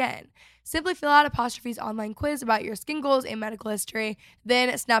unique skin. Simply fill out Apostrophe's online quiz about your skin goals and medical history,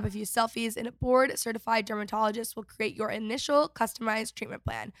 then snap a few selfies, and a board-certified dermatologist will create your initial customized treatment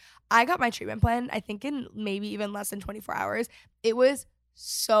plan. I got my treatment plan, I think, in maybe even less than 24 hours. It was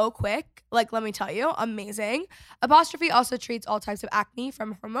so quick. Like, let me tell you, amazing. Apostrophe also treats all types of acne,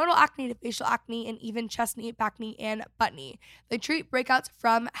 from hormonal acne to facial acne and even chest knee, back knee, and butt knee. They treat breakouts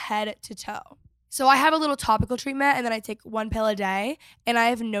from head to toe. So I have a little topical treatment and then I take one pill a day, and I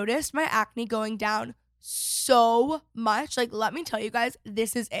have noticed my acne going down so much. Like, let me tell you guys,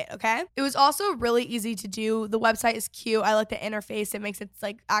 this is it, okay? It was also really easy to do. The website is cute. I like the interface. It makes it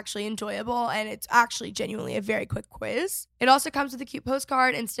like actually enjoyable, and it's actually genuinely a very quick quiz. It also comes with a cute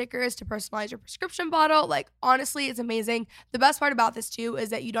postcard and stickers to personalize your prescription bottle. Like, honestly, it's amazing. The best part about this too is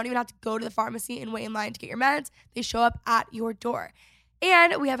that you don't even have to go to the pharmacy and wait in line to get your meds. They show up at your door.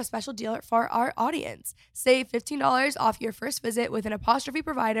 And we have a special deal for our audience. Save $15 off your first visit with an Apostrophe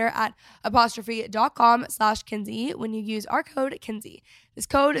provider at apostrophe.com/Kinsey when you use our code Kinsey. This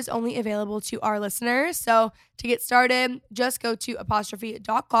code is only available to our listeners. So to get started, just go to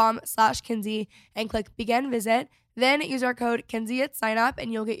apostrophe.com/Kinsey and click begin visit. Then use our code Kinsey at sign up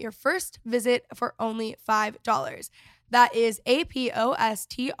and you'll get your first visit for only $5. That is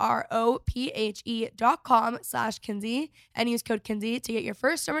apostrophe.com/Kinsey and use code Kinsey to get your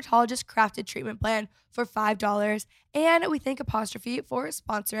first dermatologist crafted treatment plan for $5. And we thank Apostrophe for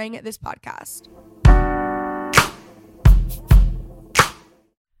sponsoring this podcast.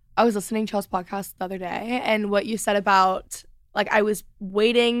 I was listening to y'all's podcast the other day, and what you said about, like, I was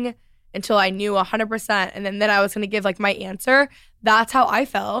waiting until I knew 100% and then I was going to give like my answer. That's how I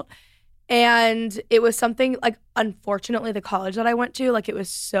felt. And it was something like, unfortunately, the college that I went to, like, it was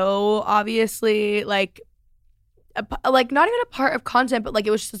so obviously like not even a part of content, but like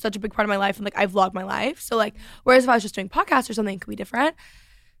it was just such a big part of my life, and like I vlog my life. So like, whereas if I was just doing podcasts or something, it could be different.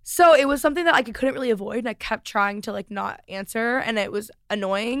 So it was something that like I couldn't really avoid, and I kept trying to like not answer, and it was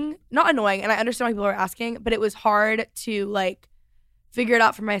annoying. Not annoying, and I understand why people are asking, but it was hard to like figure it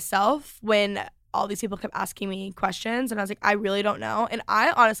out for myself when all these people kept asking me questions, and I was like, I really don't know. And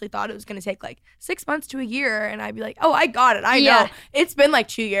I honestly thought it was going to take like 6 months to a year, and I'd be like, oh, I got it. I know. It's been like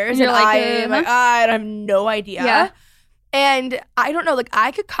 2 years, and I have no idea. Yeah. And I don't know, like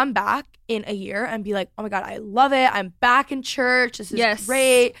I could come back in a year and be like, oh my God, I love it. I'm back in church. This is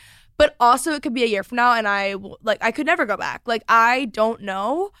great. But also it could be a year from now, and I could never go back. Like, I don't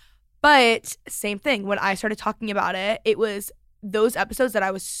know. But same thing, when I started talking about it, it was those episodes that I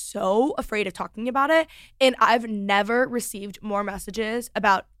was so afraid of talking about it. And I've never received more messages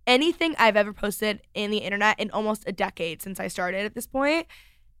about anything I've ever posted in the internet in almost a decade since I started at this point,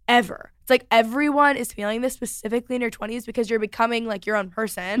 ever. It's like everyone is feeling this, specifically in your 20s, because you're becoming like your own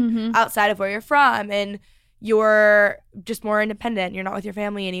person outside of where you're from, and you're just more independent. You're not with your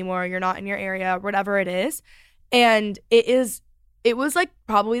family anymore. You're not in your area, whatever it is. And it is it was like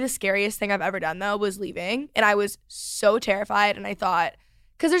probably the scariest thing I've ever done though, was leaving. And I was so terrified. And I thought,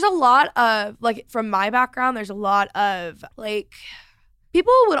 because there's a lot of, like, from my background, there's a lot of, like,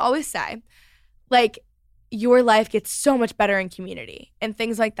 people would always say, like, your life gets so much better in community and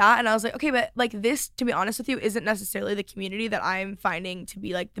things like that. And I was like, okay, but like this, to be honest with you, isn't necessarily the community that I'm finding to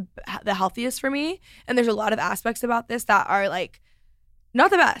be like the healthiest for me. And there's a lot of aspects about this that are like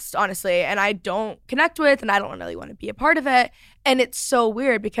not the best, honestly, and I don't connect with, and I don't really want to be a part of it. And it's so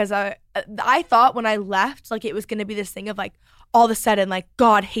weird because I thought when I left, like, it was going to be this thing of like, all of a sudden, like,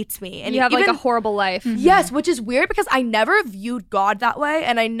 God hates me. And you have like a horrible life. Yes, which is weird because I never viewed God that way.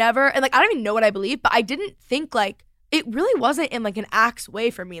 And I like, I don't even know what I believe, but I didn't think like, it really wasn't in like an Acts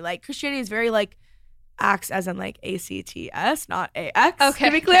way for me. Like, Christianity is very like Acts as in like ACTS, not AX, okay,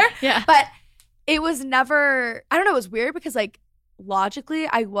 to be clear. Yeah. But it was never, I don't know, it was weird because like logically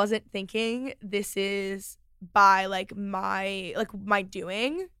I wasn't thinking this is by like my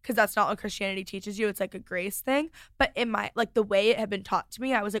doing, because that's not what Christianity teaches you. It's like a grace thing. But in my, like, the way it had been taught to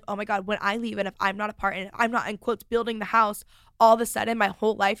me, I was like, oh my God, when I leave and if I'm not a part and I'm not in quotes building the house, all of a sudden my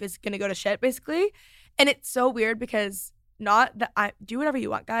whole life is gonna go to shit basically. And it's so weird because not that I do whatever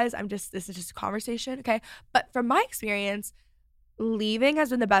you want, guys, this is just a conversation, okay? But from my experience, leaving has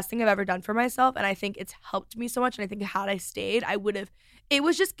been the best thing I've ever done for myself, and I think it's helped me so much. And I think had I stayed, I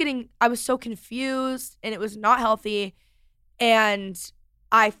was so confused and it was not healthy. And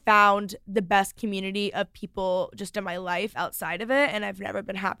I found the best community of people just in my life outside of it, and I've never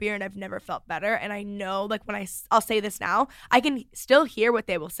been happier and I've never felt better. And I know, like, when I'll say this now, I can still hear what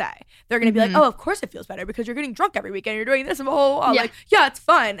they will say. They're gonna be like, oh, of course it feels better because you're getting drunk every weekend, you're doing this and like, yeah, it's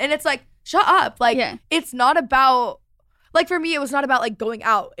fun. And it's like, shut up. Like, it's not about, like, for me, it was not about like going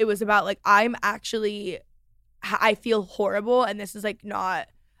out. It was about like, I feel horrible, and this is like not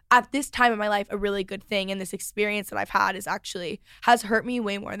at this time in my life a really good thing. And this experience that I've had has hurt me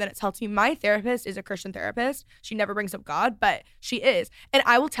way more than it's helped me. My therapist is a Christian therapist. She never brings up God, but she is. And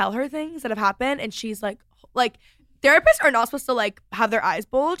I will tell her things that have happened, and she's like therapists are not supposed to like have their eyes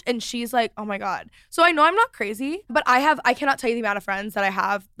bulge, and she's like, oh my God. So I know I'm not crazy, but I cannot tell you the amount of friends that I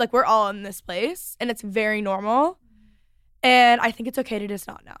have. Like, we're all in this place, and it's very normal. And I think it's okay to just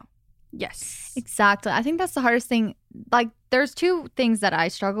not know. Yes. Exactly. I think that's the hardest thing. Like, there's two things that I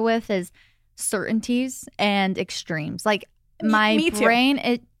struggle with is certainties and extremes. Like, my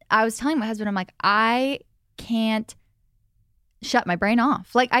brain, I was telling my husband, I'm like, I can't shut my brain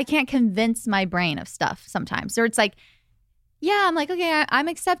off. Like, I can't convince my brain of stuff sometimes. Or it's like, yeah, I'm like, okay, I'm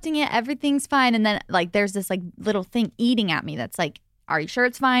accepting it. Everything's fine. And then, like, there's this, like, little thing eating at me that's like, are you sure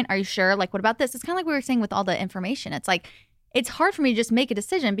it's fine? Are you sure? Like, what about this? It's kind of like we were saying with all the information. It's like, it's hard for me to just make a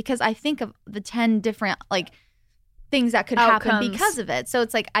decision because I think of the 10 different like things that could happen because of it. So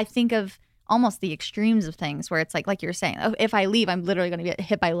it's like I think of almost the extremes of things where it's like you're saying, oh, if I leave, I'm literally going to get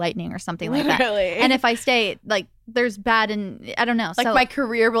hit by lightning or something like that. And if I stay, like there's bad and I don't know. Like, so my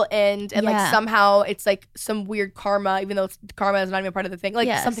career will end and like somehow it's like some weird karma, even though karma is not even part of the thing.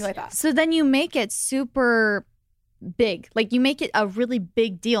 Like something like that. So then you make it super big, like you make it a really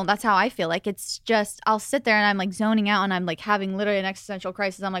big deal. And that's how I feel. Like, it's just, I'll sit there and I'm like zoning out and I'm like having literally an existential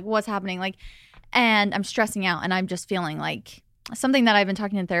crisis. I'm like, what's happening? Like, and I'm stressing out and I'm just feeling like something that I've been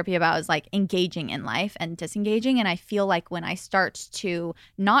talking in therapy about is like engaging in life and disengaging. And I feel like when I start to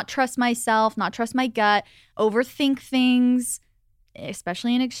not trust myself, not trust my gut, overthink things,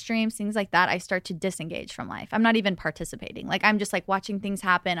 especially in extremes, things like that, I start to disengage from life. I'm not even participating. Like, I'm just like watching things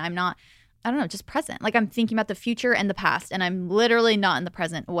happen. I'm not, I don't know, just present. Like, I'm thinking about the future and the past, and I'm literally not in the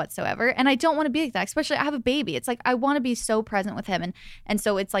present whatsoever. And I don't want to be like that, especially I have a baby. It's like I want to be so present with him. And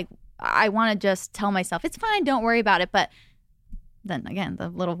so it's like I want to just tell myself, it's fine, don't worry about it. But then again, the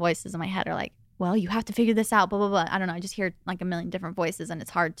little voices in my head are like, well, you have to figure this out, blah, blah, blah. I don't know. I just hear like a million different voices, and it's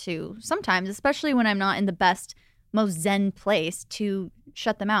hard to sometimes, especially when I'm not in the best, most zen place, to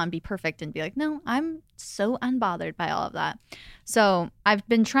shut them out and be perfect and be like, no, I'm so unbothered by all of that. So I've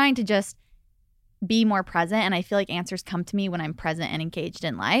been trying to just be more present, and I feel like answers come to me when I'm present and engaged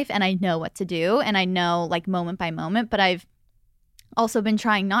in life, and I know what to do, and I know like moment by moment. But I've also been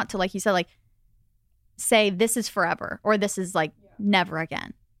trying not to, like you said, like say this is forever or this is like never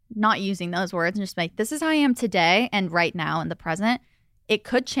again. Not using those words, and just like, this is how I am today and right now in the present. It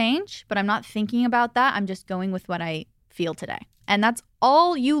could change, but I'm not thinking about that. I'm just going with what I feel today. And that's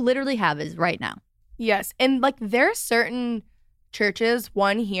all you literally have is right now. Yes. And like there's certain churches,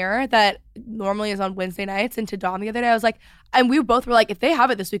 one here that normally is on Wednesday nights, and to Dom the other day I was like, and we both were like, if they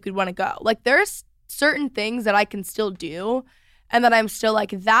have it this week, we'd want to go. Like, there's certain things that I can still do and that I'm still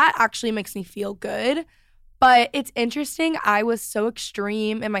like, that actually makes me feel good. But it's interesting, I was so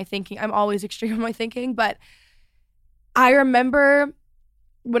extreme in my thinking. I'm always extreme in my thinking, but I remember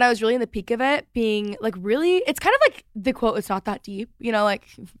when I was really in the peak of it being like really, it's kind of like the quote, it's not that deep, you know, like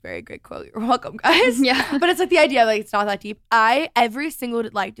very great quote. You're welcome, guys. Yeah. But it's like the idea of like, it's not that deep. Every single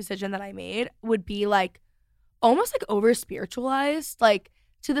life decision that I made would be like almost like over spiritualized, like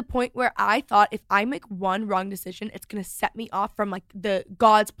to the point where I thought if I make one wrong decision, it's going to set me off from like the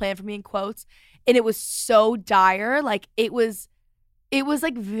God's plan for me in quotes. And it was so dire. Like it was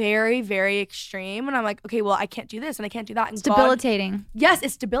like very, very extreme. And I'm like, okay, well, I can't do this and I can't do that. And it's debilitating. Yes,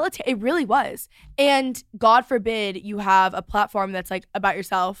 it's debilitating. It really was. And God forbid you have a platform that's like about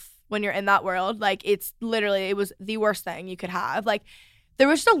yourself when you're in that world. Like it was the worst thing you could have. Like there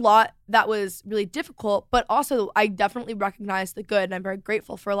was just a lot that was really difficult, but also I definitely recognized the good and I'm very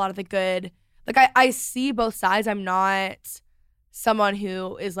grateful for a lot of the good. Like I see both sides. I'm not someone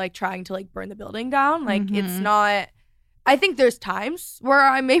who is like trying to like burn the building down. Like it's not. I think there's times where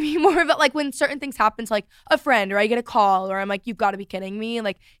I'm maybe more of it, like when certain things happen to like a friend or I get a call or I'm like, you've got to be kidding me.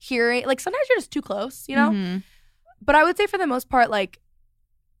 Like hearing, like sometimes you're just too close, you know? But I would say for the most part, like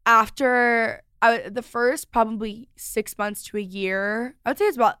after the first probably 6 months to a year, I would say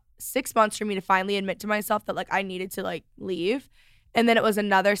it's about 6 months for me to finally admit to myself that like I needed to like leave. And then it was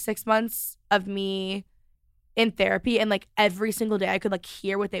another 6 months of me in therapy and like every single day I could like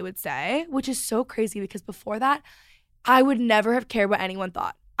hear what they would say, which is so crazy because before that, I would never have cared what anyone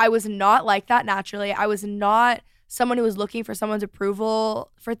thought. I was not like that naturally. I was not someone who was looking for someone's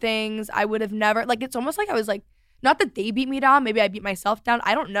approval for things. I would have never, like, it's almost like I was like, not that they beat me down. Maybe I beat myself down.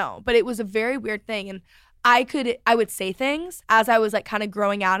 I don't know. But it was a very weird thing. And I would say things as I was like kind of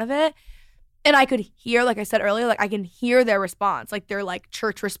growing out of it. And I could hear, like I said earlier, like I can hear their response, like their like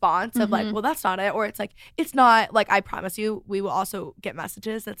church response of like, well, that's not it. Or it's like, it's not, like, I promise you, we will also get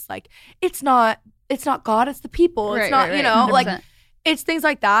messages that's like, it's not God, it's the people. It's not, you know, 100%. Like it's things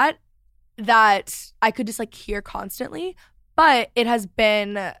like that I could just like hear constantly. But it has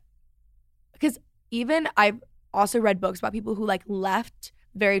been, because even I've also read books about people who like left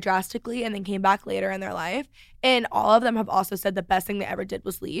very drastically and then came back later in their life. And all of them have also said the best thing they ever did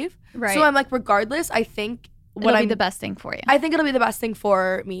was leave. Right. So I'm like, regardless, I think it'll be the best thing for you. I think it'll be the best thing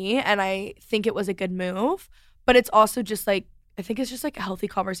for me. And I think it was a good move. But it's also just like, I think it's just like healthy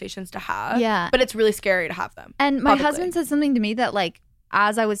conversations to have. Yeah. But it's really scary to have them. And my husband said something to me that like,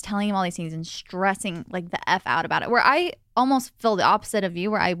 as I was telling him all these things and stressing like the F out about it, where I almost feel the opposite of you,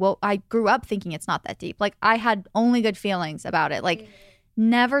 where I grew up thinking it's not that deep. Like I had only good feelings about it. Like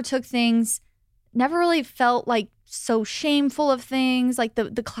never took things, never really felt like so shameful of things, like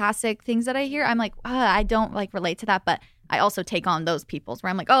the classic things that I hear. I'm like, I don't like relate to that. But I also take on those people's where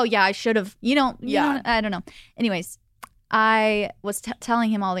I'm like, oh yeah, I should have, you know, I don't know. Anyways, I was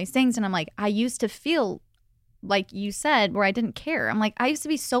telling him all these things and I'm like, I used to feel like you said, where I didn't care. I'm like, I used to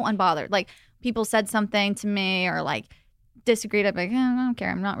be so unbothered. Like people said something to me or like disagreed. I'm like, I don't care.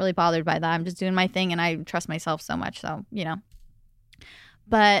 I'm not really bothered by that. I'm just doing my thing and I trust myself so much. So, you know.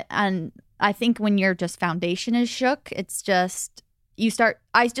 But and I think when your just foundation is shook, it's just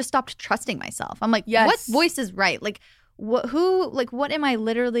I just stopped trusting myself. I'm like, what voice is right? Like what am I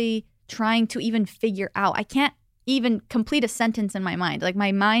literally trying to even figure out? I can't even complete a sentence in my mind. Like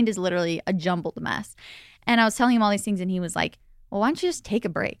my mind is literally a jumbled mess. And I was telling him all these things and he was like, well, why don't you just take a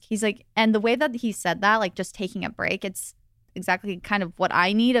break? He's like, and the way that he said that, like just taking a break, it's exactly kind of what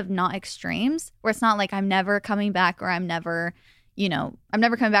I need of not extremes, where it's not like I'm never coming back or I'm never, you know, I'm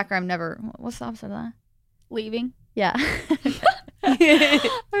never coming back or I'm never, what's the opposite of that? Leaving. Yeah.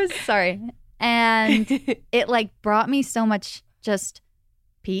 I'm sorry. And it like brought me so much just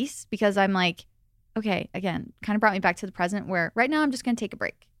peace because I'm like, okay, again, kind of brought me back to the present where right now I'm just going to take a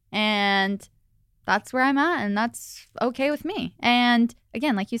break. And that's where I'm at and that's okay with me. And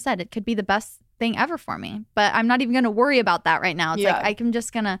again, like you said, it could be the best thing ever for me, but I'm not even going to worry about that right now. It's like I'm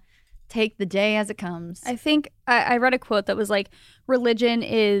just going to take the day as it comes. I think I read a quote that was like, religion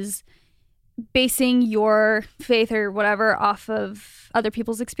is basing your faith or whatever off of other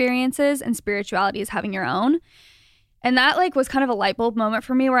people's experiences and spirituality is having your own. And that like was kind of a light bulb moment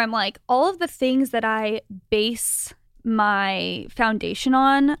for me where I'm like, all of the things that I base my foundation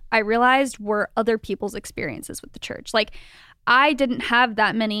on, I realized were other people's experiences with the church. Like I didn't have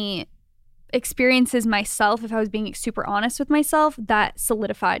that many experiences myself, if I was being super honest with myself, that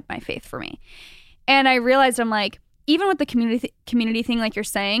solidified my faith for me. And I realized I'm like, even with the community thing, like you're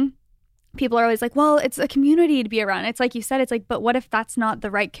saying, people are always like, well, it's a community to be around. It's like you said, it's like, but what if that's not the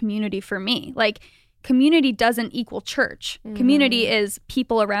right community for me? Like community doesn't equal church. Community is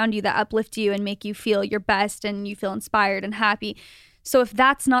people around you that uplift you and make you feel your best and you feel inspired and happy. So if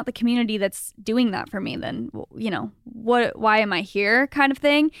that's not the community that's doing that for me, then, you know, why am I here kind of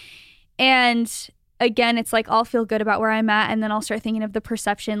thing? And again, it's like I'll feel good about where I'm at, and then I'll start thinking of the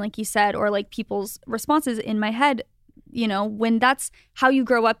perception, like you said, or like people's responses in my head. You know, when that's how you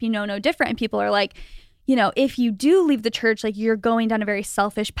grow up, you know no different. And people are like, you know, if you do leave the church, like you're going down a very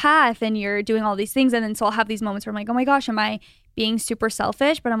selfish path and you're doing all these things. And then so I'll have these moments where I'm like, oh my gosh, am I being super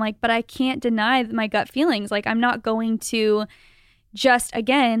selfish? But I'm like, but I can't deny my gut feelings. Like I'm not going to just,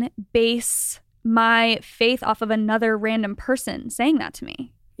 again, base my faith off of another random person saying that to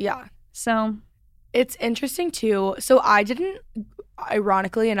me. Yeah. So it's interesting too. So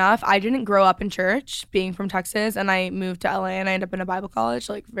ironically enough, I didn't grow up in church, being from Texas, and I moved to LA and I ended up in a Bible college,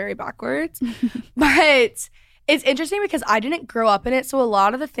 like very backwards. But it's interesting because I didn't grow up in it. So a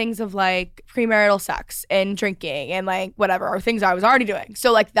lot of the things of like premarital sex and drinking and like whatever are things I was already doing.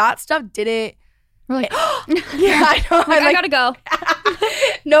 So like that stuff didn't. We're like, yeah, I know. Like, I gotta go.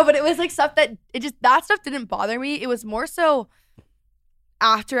 No, but it was like stuff that that stuff didn't bother me. It was more so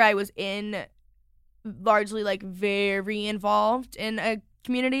after I was in largely like very involved in a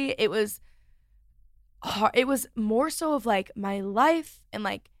community. It was hard. It was more so of like my life, and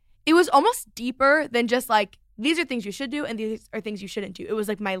like it was almost deeper than just like these are things you should do and these are things you shouldn't do. It was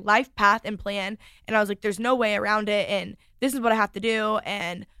like my life path and plan, and I was like, there's no way around it, and this is what I have to do,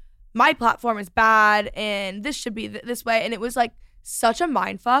 and my platform is bad, and this should be this way. And it was like such a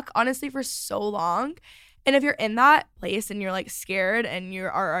mind fuck, honestly, for so long. And if you're in that place and you're like scared and you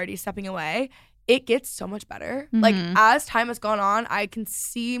are already stepping away, it gets so much better. Mm-hmm. Like as time has gone on, I can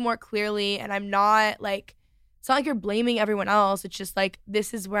see more clearly, and I'm not like, it's not like you're blaming everyone else. It's just like,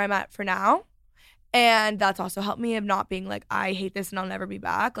 this is where I'm at for now. And that's also helped me of not being like, I hate this and I'll never be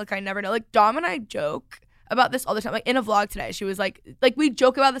back. Like I never know. Like Dom and I joke about this all the time. Like in a vlog today, she was like we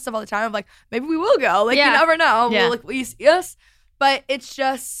joke about this stuff all the time of like, maybe we will go. Like you never know. Yeah. Will you see us? But it's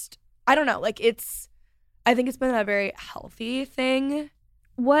just, I don't know. Like I think it's been a very healthy thing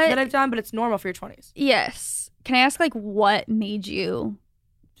that I've done, but it's normal for your 20s. Yes. Can I ask like what made you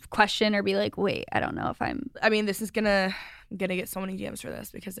question or be like, wait, I don't know if I'm... I mean, this is I'm gonna get so many DMs for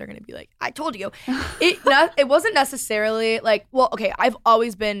this because they're gonna be like, I told you. It wasn't necessarily like, well, okay, I've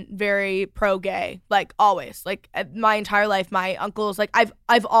always been very pro-gay, like always. Like my entire life, my uncles, like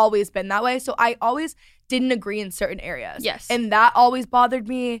I've always been that way. So I always didn't agree in certain areas. Yes. And that always bothered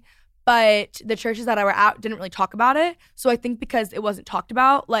me. But the churches that I were at didn't really talk about it. So I think because it wasn't talked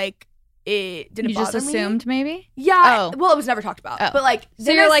about, like, it didn't bother me. You just assumed maybe? Yeah. Oh. Well, it was never talked about. Oh. But like...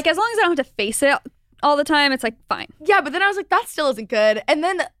 So you're like, as long as I don't have to face it all the time, it's like, fine. Yeah, but then I was like, that still isn't good. And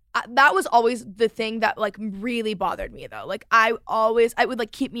then that was always the thing that like really bothered me though. Like it would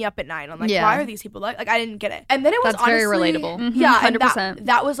like keep me up at night. I'm like, why are these people like I didn't get it. And then it was That's very relatable. Mm-hmm, yeah, 100%.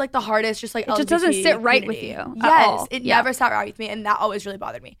 That was like the hardest, just like it just doesn't sit right with you. Yes, it never sat right with me, and that always really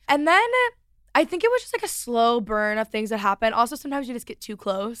bothered me. And then I think it was just like a slow burn of things that happen. Also, sometimes you just get too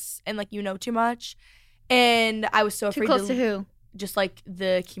close and like you know too much. And I was so afraid. Too close to who? Just like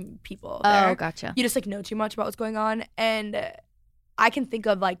the people. Oh, there. Gotcha. You just like know too much about what's going on, and I can think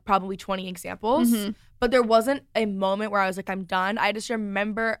of like probably 20 examples, but there wasn't a moment where I was like, I'm done. I just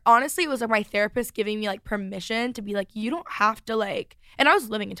remember, honestly, it was like my therapist giving me like permission to be like, you don't have to like, and I was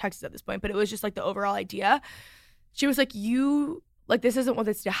living in Texas at this point, but it was just like the overall idea. She was like, this isn't what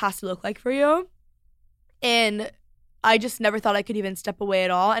this has to look like for you. And I just never thought I could even step away at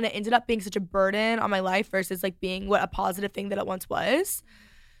all. And it ended up being such a burden on my life versus like being what a positive thing that it once was.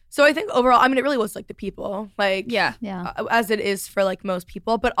 So I think overall, I mean, it really was like the people, like, yeah, as it is for like most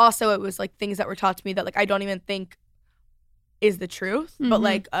people, but also it was like things that were taught to me that like I don't even think is the truth, but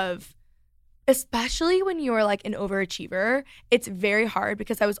like especially when you're like an overachiever, it's very hard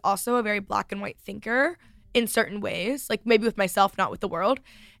because I was also a very black and white thinker in certain ways, like maybe with myself, not with the world.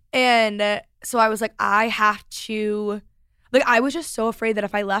 And so I was like, I have to, like, I was just so afraid that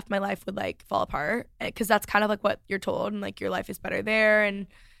if I left, my life would like fall apart, because that's kind of like what you're told, and like your life is better there, and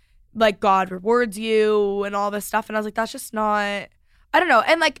like God rewards you and all this stuff. And I was like, that's just not, I don't know.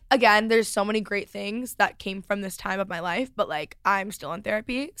 And like, again, there's so many great things that came from this time of my life, but like I'm still in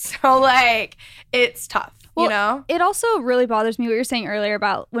therapy. So like it's tough, you know? It also really bothers me what you're saying earlier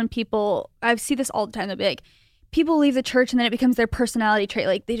about when people, I see this all the time, they'll be like, people leave the church and then it becomes their personality trait.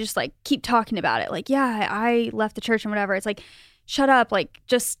 Like they just like keep talking about it. Like, yeah, I left the church and whatever. It's like, shut up. Like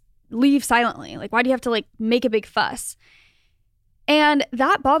just leave silently. Like, why do you have to like make a big fuss? And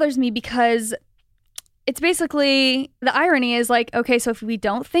that bothers me because it's basically, the irony is like, okay, so if we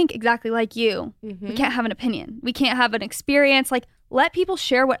don't think exactly like you, we can't have an opinion. We can't have an experience. Like, let people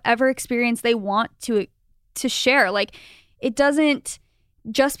share whatever experience they want to share. Like, it doesn't,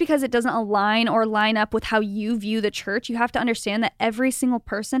 just because it doesn't align or line up with how you view the church, you have to understand that every single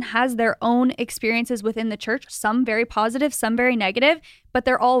person has their own experiences within the church, some very positive, some very negative, but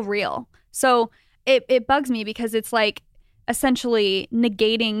they're all real. So it bugs me because it's like essentially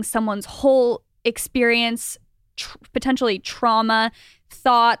negating someone's whole experience, potentially trauma,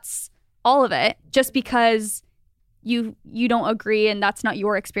 thoughts, all of it, just because you don't agree and that's not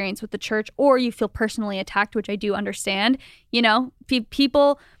your experience with the church, or you feel personally attacked, which I do understand. You know,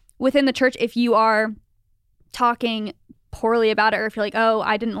 people within the church, if you are talking poorly about it, or if you're like, oh,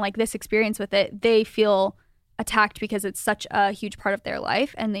 I didn't like this experience with it, they feel attacked because it's such a huge part of their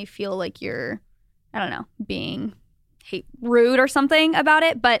life, and they feel like you're, I don't know, being rude or something about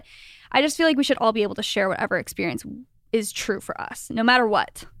it. But I just feel like we should all be able to share whatever experience is true for us, no matter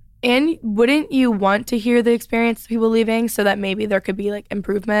what. And wouldn't you want to hear the experience of people leaving so that maybe there could be like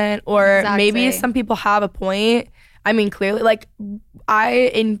improvement, or maybe some people have a point? I mean, clearly, like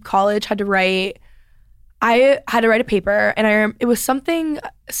I in college had to write a paper, and it was something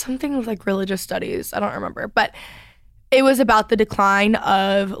with like religious studies. I don't remember, but it was about the decline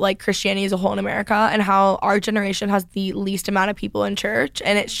of like Christianity as a whole in America, and how our generation has the least amount of people in church,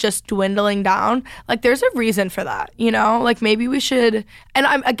 and it's just dwindling down. Like there's a reason for that, you know? Like maybe we should,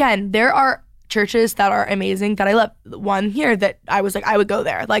 and there are churches that are amazing that I love. One here that I was like, I would go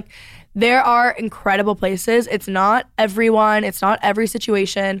there. Like there are incredible places. It's not everyone, it's not every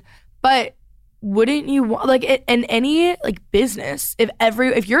situation, but wouldn't you want, like in any like business,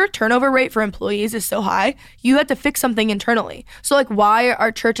 if your turnover rate for employees is so high, you have to fix something internally. So like why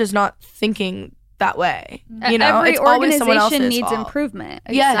are churches not thinking that way? You know, every it's always someone else's organization needs fault. improvement.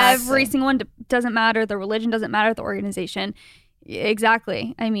 Yes. Every single one doesn't matter. The religion doesn't matter. The organization.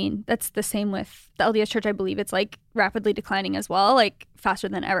 Exactly. I mean, that's the same with the LDS Church. I believe it's like rapidly declining as well, like faster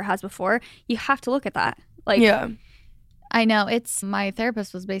than it ever has before. You have to look at that. Like, yeah. I know. It's my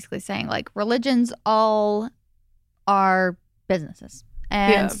therapist was basically saying like religions all are businesses.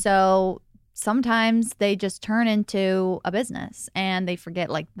 And so sometimes they just turn into a business and they forget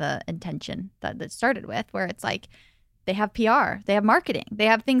like the intention that it started with, where it's like they have PR, they have marketing, they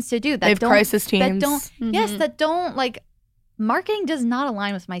have things to do. They have crisis teams. That don't like, marketing does not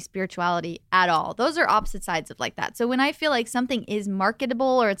align with my spirituality at all. Those are opposite sides of like that. So when I feel like something is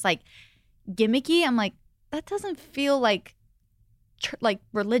marketable or it's like gimmicky, I'm like, that doesn't feel like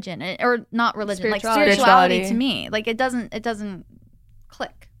religion, or not religion, like spirituality to me. Like it doesn't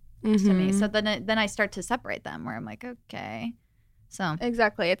click to me. So then I start to separate them, where I'm like, okay, so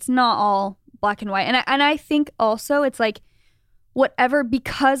exactly, it's not all black and white. And I think also it's like whatever,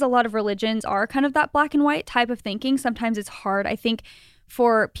 because a lot of religions are kind of that black and white type of thinking. Sometimes it's hard, I think,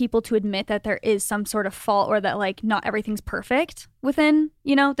 for people to admit that there is some sort of fault, or that like not everything's perfect within,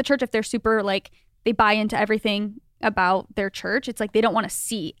 you know, the church. If they're super like they buy into everything about their church, it's like they don't want to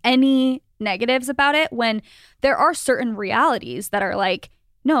see any negatives about it, when there are certain realities that are like,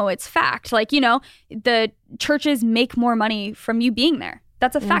 no, it's fact. Like, you know, the churches make more money from you being there.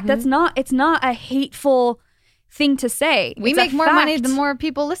 That's a fact. It's not a hateful thing to say. We make more money the more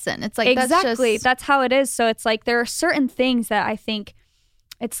people listen. It's like, exactly, that's how it is. So it's like there are certain things that I think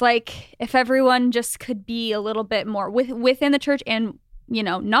it's like if everyone just could be a little bit more within the church, and, you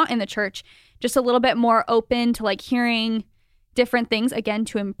know, not in the church, just a little bit more open to like hearing different things, again,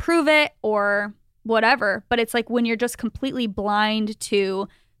 to improve it or whatever. But it's like when you're just completely blind to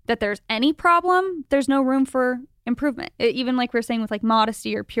that there's any problem, there's no room for improvement. Even like we're saying with like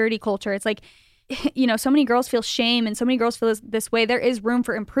modesty or purity culture, it's like, you know, so many girls feel shame and so many girls feel this way. There is room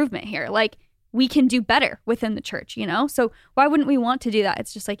for improvement here. Like we can do better within the church, you know? So why wouldn't we want to do that?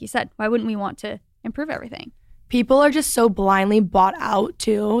 It's just like you said, why wouldn't we want to improve everything? People are just so blindly bought out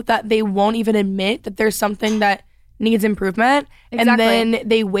too that they won't even admit that there's something that needs improvement. Exactly. And then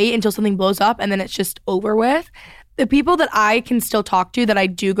they wait until something blows up and then it's just over with. The people that I can still talk to, that I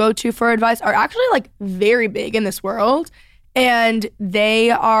do go to for advice, are actually like very big in this world. And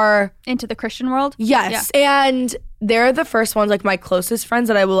they are into the Christian world. Yes. Yeah. And they're the first ones, like my closest friends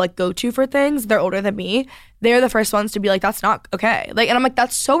that I will like go to for things. They're older than me. They're the first ones to be like, that's not okay. Like, and I'm like,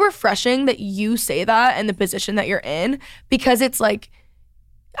 that's so refreshing that you say that in the position that you're in, because it's like,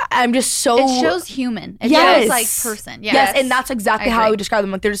 I'm just so. It shows human. It shows like person. Yes. And that's exactly how I would describe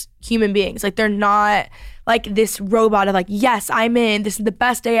them. Like they're just human beings. Like they're not like this robot of like, yes, I'm in. This is the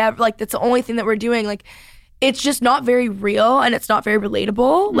best day ever. Like that's the only thing that we're doing. Like, it's just not very real and it's not very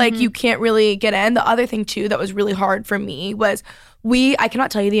relatable. Like you can't really get in. The other thing too that was really hard for me was I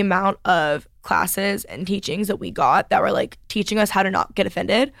cannot tell you the amount of classes and teachings that we got that were like teaching us how to not get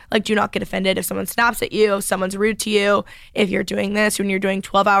offended. Like, do not get offended if someone snaps at you, if someone's rude to you, if you're doing this, when you're doing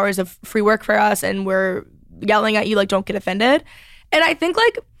 12 hours of free work for us and we're yelling at you, like, don't get offended. And I think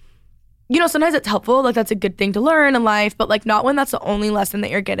like you know, sometimes it's helpful. Like, that's a good thing to learn in life, but like not when that's the only lesson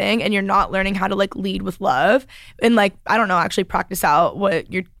that you're getting and you're not learning how to like lead with love and like, I don't know, actually practice out what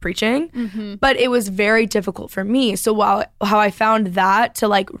you're preaching. But it was very difficult for me. So how I found that to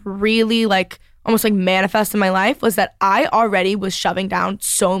like really like almost like manifest in my life was that I already was shoving down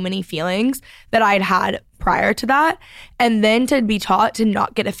so many feelings that I'd had prior to that. And then to be taught to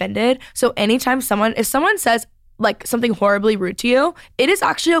not get offended. So anytime if someone says like something horribly rude to you, it is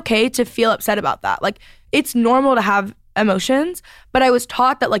actually okay to feel upset about that. Like, it's normal to have emotions, but I was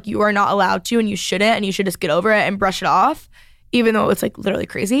taught that like you are not allowed to and you shouldn't, and you should just get over it and brush it off, even though it's like literally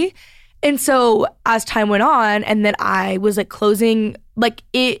crazy. And so as time went on, and then I was like closing, like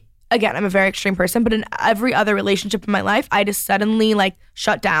it, again, I'm a very extreme person, but in every other relationship in my life, I just suddenly like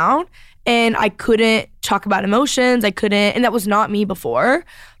shut down and I couldn't talk about emotions. And that was not me before.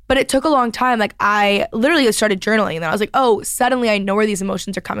 But it took a long time. Like, I literally started journaling and then I was like, oh, suddenly I know where these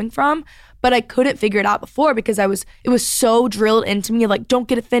emotions are coming from. But I couldn't figure it out before because it was so drilled into me, like, don't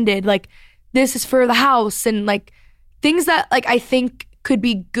get offended. Like, this is for the house, and like things that like I think could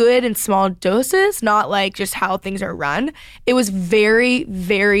be good in small doses, not like just how things are run. It was very,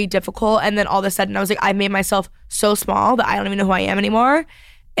 very difficult. And then all of a sudden I was like, I made myself so small that I don't even know who I am anymore.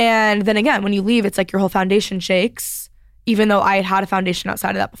 And then again, when you leave, it's like your whole foundation shakes, even though I had a foundation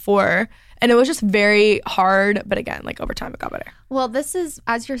outside of that before. And it was just very hard. But again, like over time, it got better. Well, this is,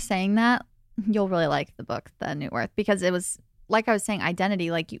 as you're saying that, you'll really like the book, The New Earth, because it was, like I was saying,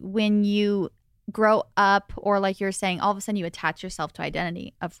 identity. Like when you grow up, or like you're saying, all of a sudden you attach yourself to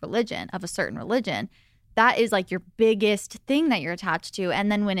identity of religion, of a certain religion. That is like your biggest thing that you're attached to.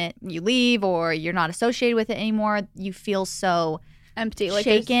 And then when you leave or you're not associated with it anymore, you feel so empty, like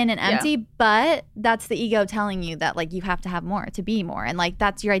shaken and empty. Yeah. But that's the ego telling you that like you have to have more to be more, and like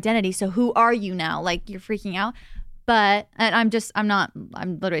that's your identity. So who are you now? Like, you're freaking out. But, and I'm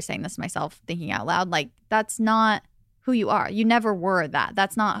literally saying this to myself, thinking out loud, like that's not who you are. You never were that.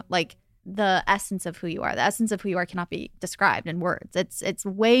 That's not like the essence of who you are. The essence of who you are cannot be described in words. It's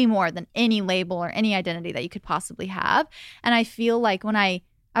way more than any label or any identity that you could possibly have. And I feel like when I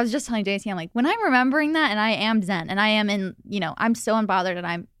was just telling Daisy, I'm like, when I'm remembering that and I am Zen and I am in, you know, I'm so unbothered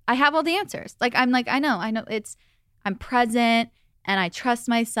and I have all the answers. Like, I'm like, I know I'm present and I trust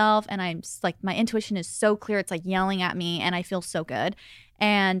myself, and I'm like, my intuition is so clear. It's like yelling at me and I feel so good.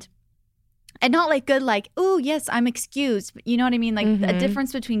 And not like good, like, oh, yes, I'm excused. You know what I mean? Like, a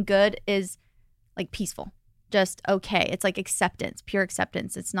difference between good is like peaceful, just okay. It's like acceptance, pure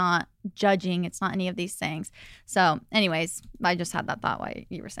acceptance. It's not judging. It's not any of these things. So anyways, I just had that thought while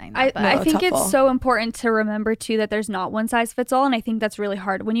you were saying that. I think it's so important to remember too that there's not one size fits all. And I think that's really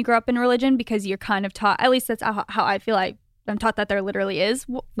hard when you grow up in religion, because you're kind of taught, at least that's how I feel like I'm taught, that there literally is,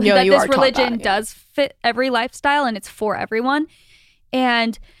 that this religion does fit every lifestyle and it's for everyone.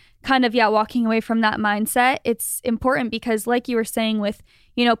 And kind of, walking away from that mindset, it's important because like you were saying with,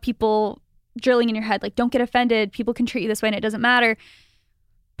 you know, people drilling in your head, like, don't get offended, people can treat you this way and it doesn't matter.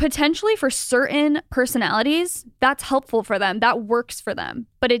 Potentially for certain personalities, that's helpful for them. That works for them,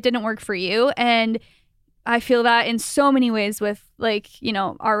 but it didn't work for you. And I feel that in so many ways with, like, you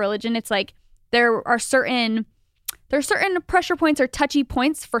know, our religion. It's like there are certain pressure points or touchy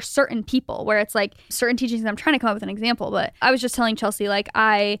points for certain people where it's like certain teachings. I'm trying to come up with an example, but I was just telling Chelsea, like,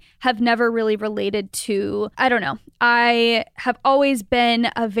 I have never really related to, I don't know. I have always been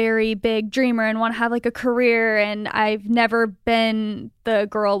a very big dreamer and want to have like a career. And I've never been the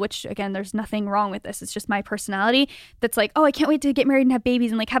girl, which again, there's nothing wrong with this. It's just my personality that's like, oh, I can't wait to get married and have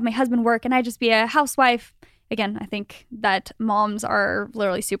babies and like have my husband work and I just be a housewife. Again, I think that moms are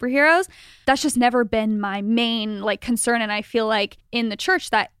literally superheroes. That's just never been my main like concern. And I feel like in the church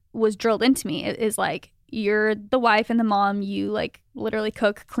that was drilled into me. It is like, you're the wife and the mom, you like literally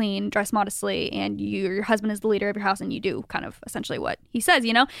cook, clean, dress modestly, and your husband is the leader of your house and you do kind of essentially what he says,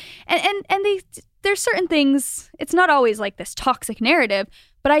 you know? And there's certain things, it's not always like this toxic narrative,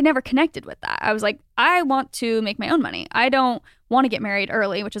 but I never connected with that. I was like, I want to make my own money. I don't want to get married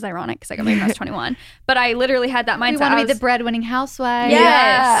early, which is ironic because I got married when I was 21. But I literally had that mindset. You want to be the breadwinning housewife.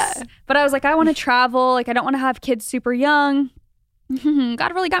 Yes. Yeah. But I was like, I want to travel. Like, I don't want to have kids super young.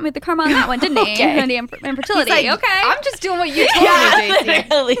 God really got me with the karma on that one, didn't he? Okay. And the infertility. Like, okay. I'm just doing what you told me, Daisy.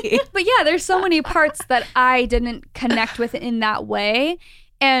 Literally. But yeah, there's so many parts that I didn't connect with in that way.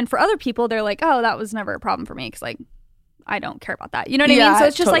 And for other people, they're like, oh, that was never a problem for me because, like, I don't care about that. You know what I mean? So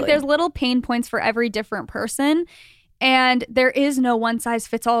it's just like there's little pain points for every different person. And there is no one size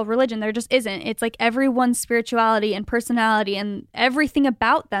fits all religion. There just isn't. It's like everyone's spirituality and personality and everything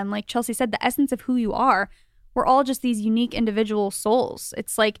about them. Like Chelsea said, the essence of who you are. We're all just these unique individual souls.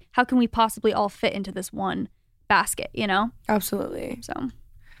 It's like, how can we possibly all fit into this one basket, you know? Absolutely. So,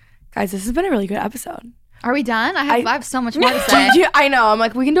 Guys, this has been a really good episode. Are we done? I have so much more to say. I know. I'm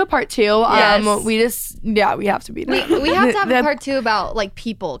like, we can do a part 2. Yes. We have to be done. We have to have a part 2 about like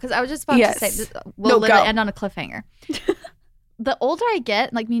people, because I was just about to say this, we'll literally end on a cliffhanger. The older I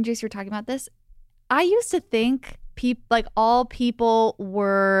get, like me and Jace were talking about this, I used to think all people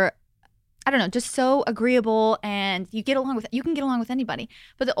were, I don't know, just so agreeable and you can get along with anybody.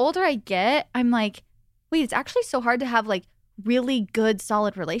 But the older I get, I'm like, wait, it's actually so hard to have like really good,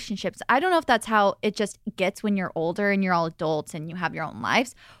 solid relationships. I don't know if that's how it just gets when you're older and you're all adults and you have your own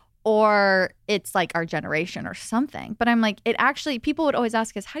lives, or it's like our generation or something. But I'm like, it actually, people would always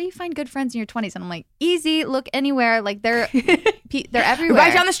ask us, how do you find good friends in your 20s? And I'm like, easy, look anywhere. Like they're everywhere.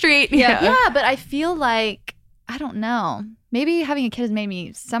 Right down the street. Yeah, but I feel like, I don't know. Maybe having a kid has made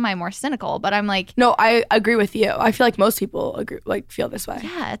me semi more cynical, but I'm like, no, I agree with you. I feel like most people feel this way.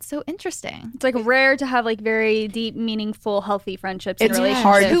 Yeah, it's so interesting. It's like rare to have like very deep, meaningful, healthy friendships. It's and relationships.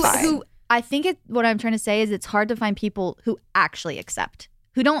 hard to find. Who I think what I'm trying to say is it's hard to find people who actually accept,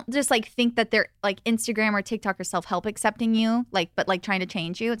 who don't just like think that they're like Instagram or TikTok or self-help accepting you, but like trying to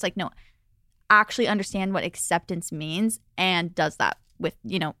change you. It's like, no, actually understand what acceptance means and does that with,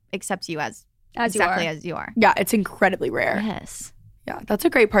 accepts you as exactly as you are. Yeah, it's incredibly rare. Yes. Yeah, that's a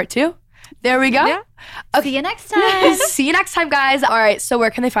great part 2. There we go. Yeah. Okay. See you next time. See you next time, guys. All right, so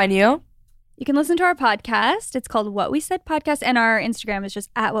where can they find you? You can listen to our podcast. It's called What We Said Podcast, and our Instagram is just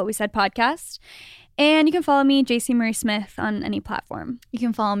at What We Said Podcast. And you can follow me, JC Marie Smith, on any platform. You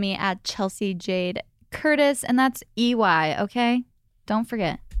can follow me at Chelsea Jade Curtis, and that's EY, okay? Don't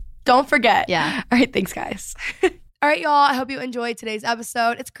forget. Don't forget. Yeah. All right, thanks, guys. All right, y'all. I hope you enjoyed today's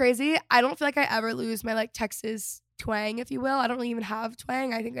episode. It's crazy. I don't feel like I ever lose my like Texas twang, if you will. I don't really even have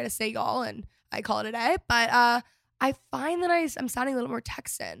twang. I think I just say y'all and I call it a day. But I find that I'm sounding a little more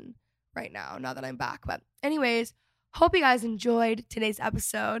Texan right now that I'm back. But anyways, hope you guys enjoyed today's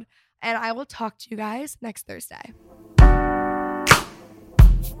episode. And I will talk to you guys next Thursday.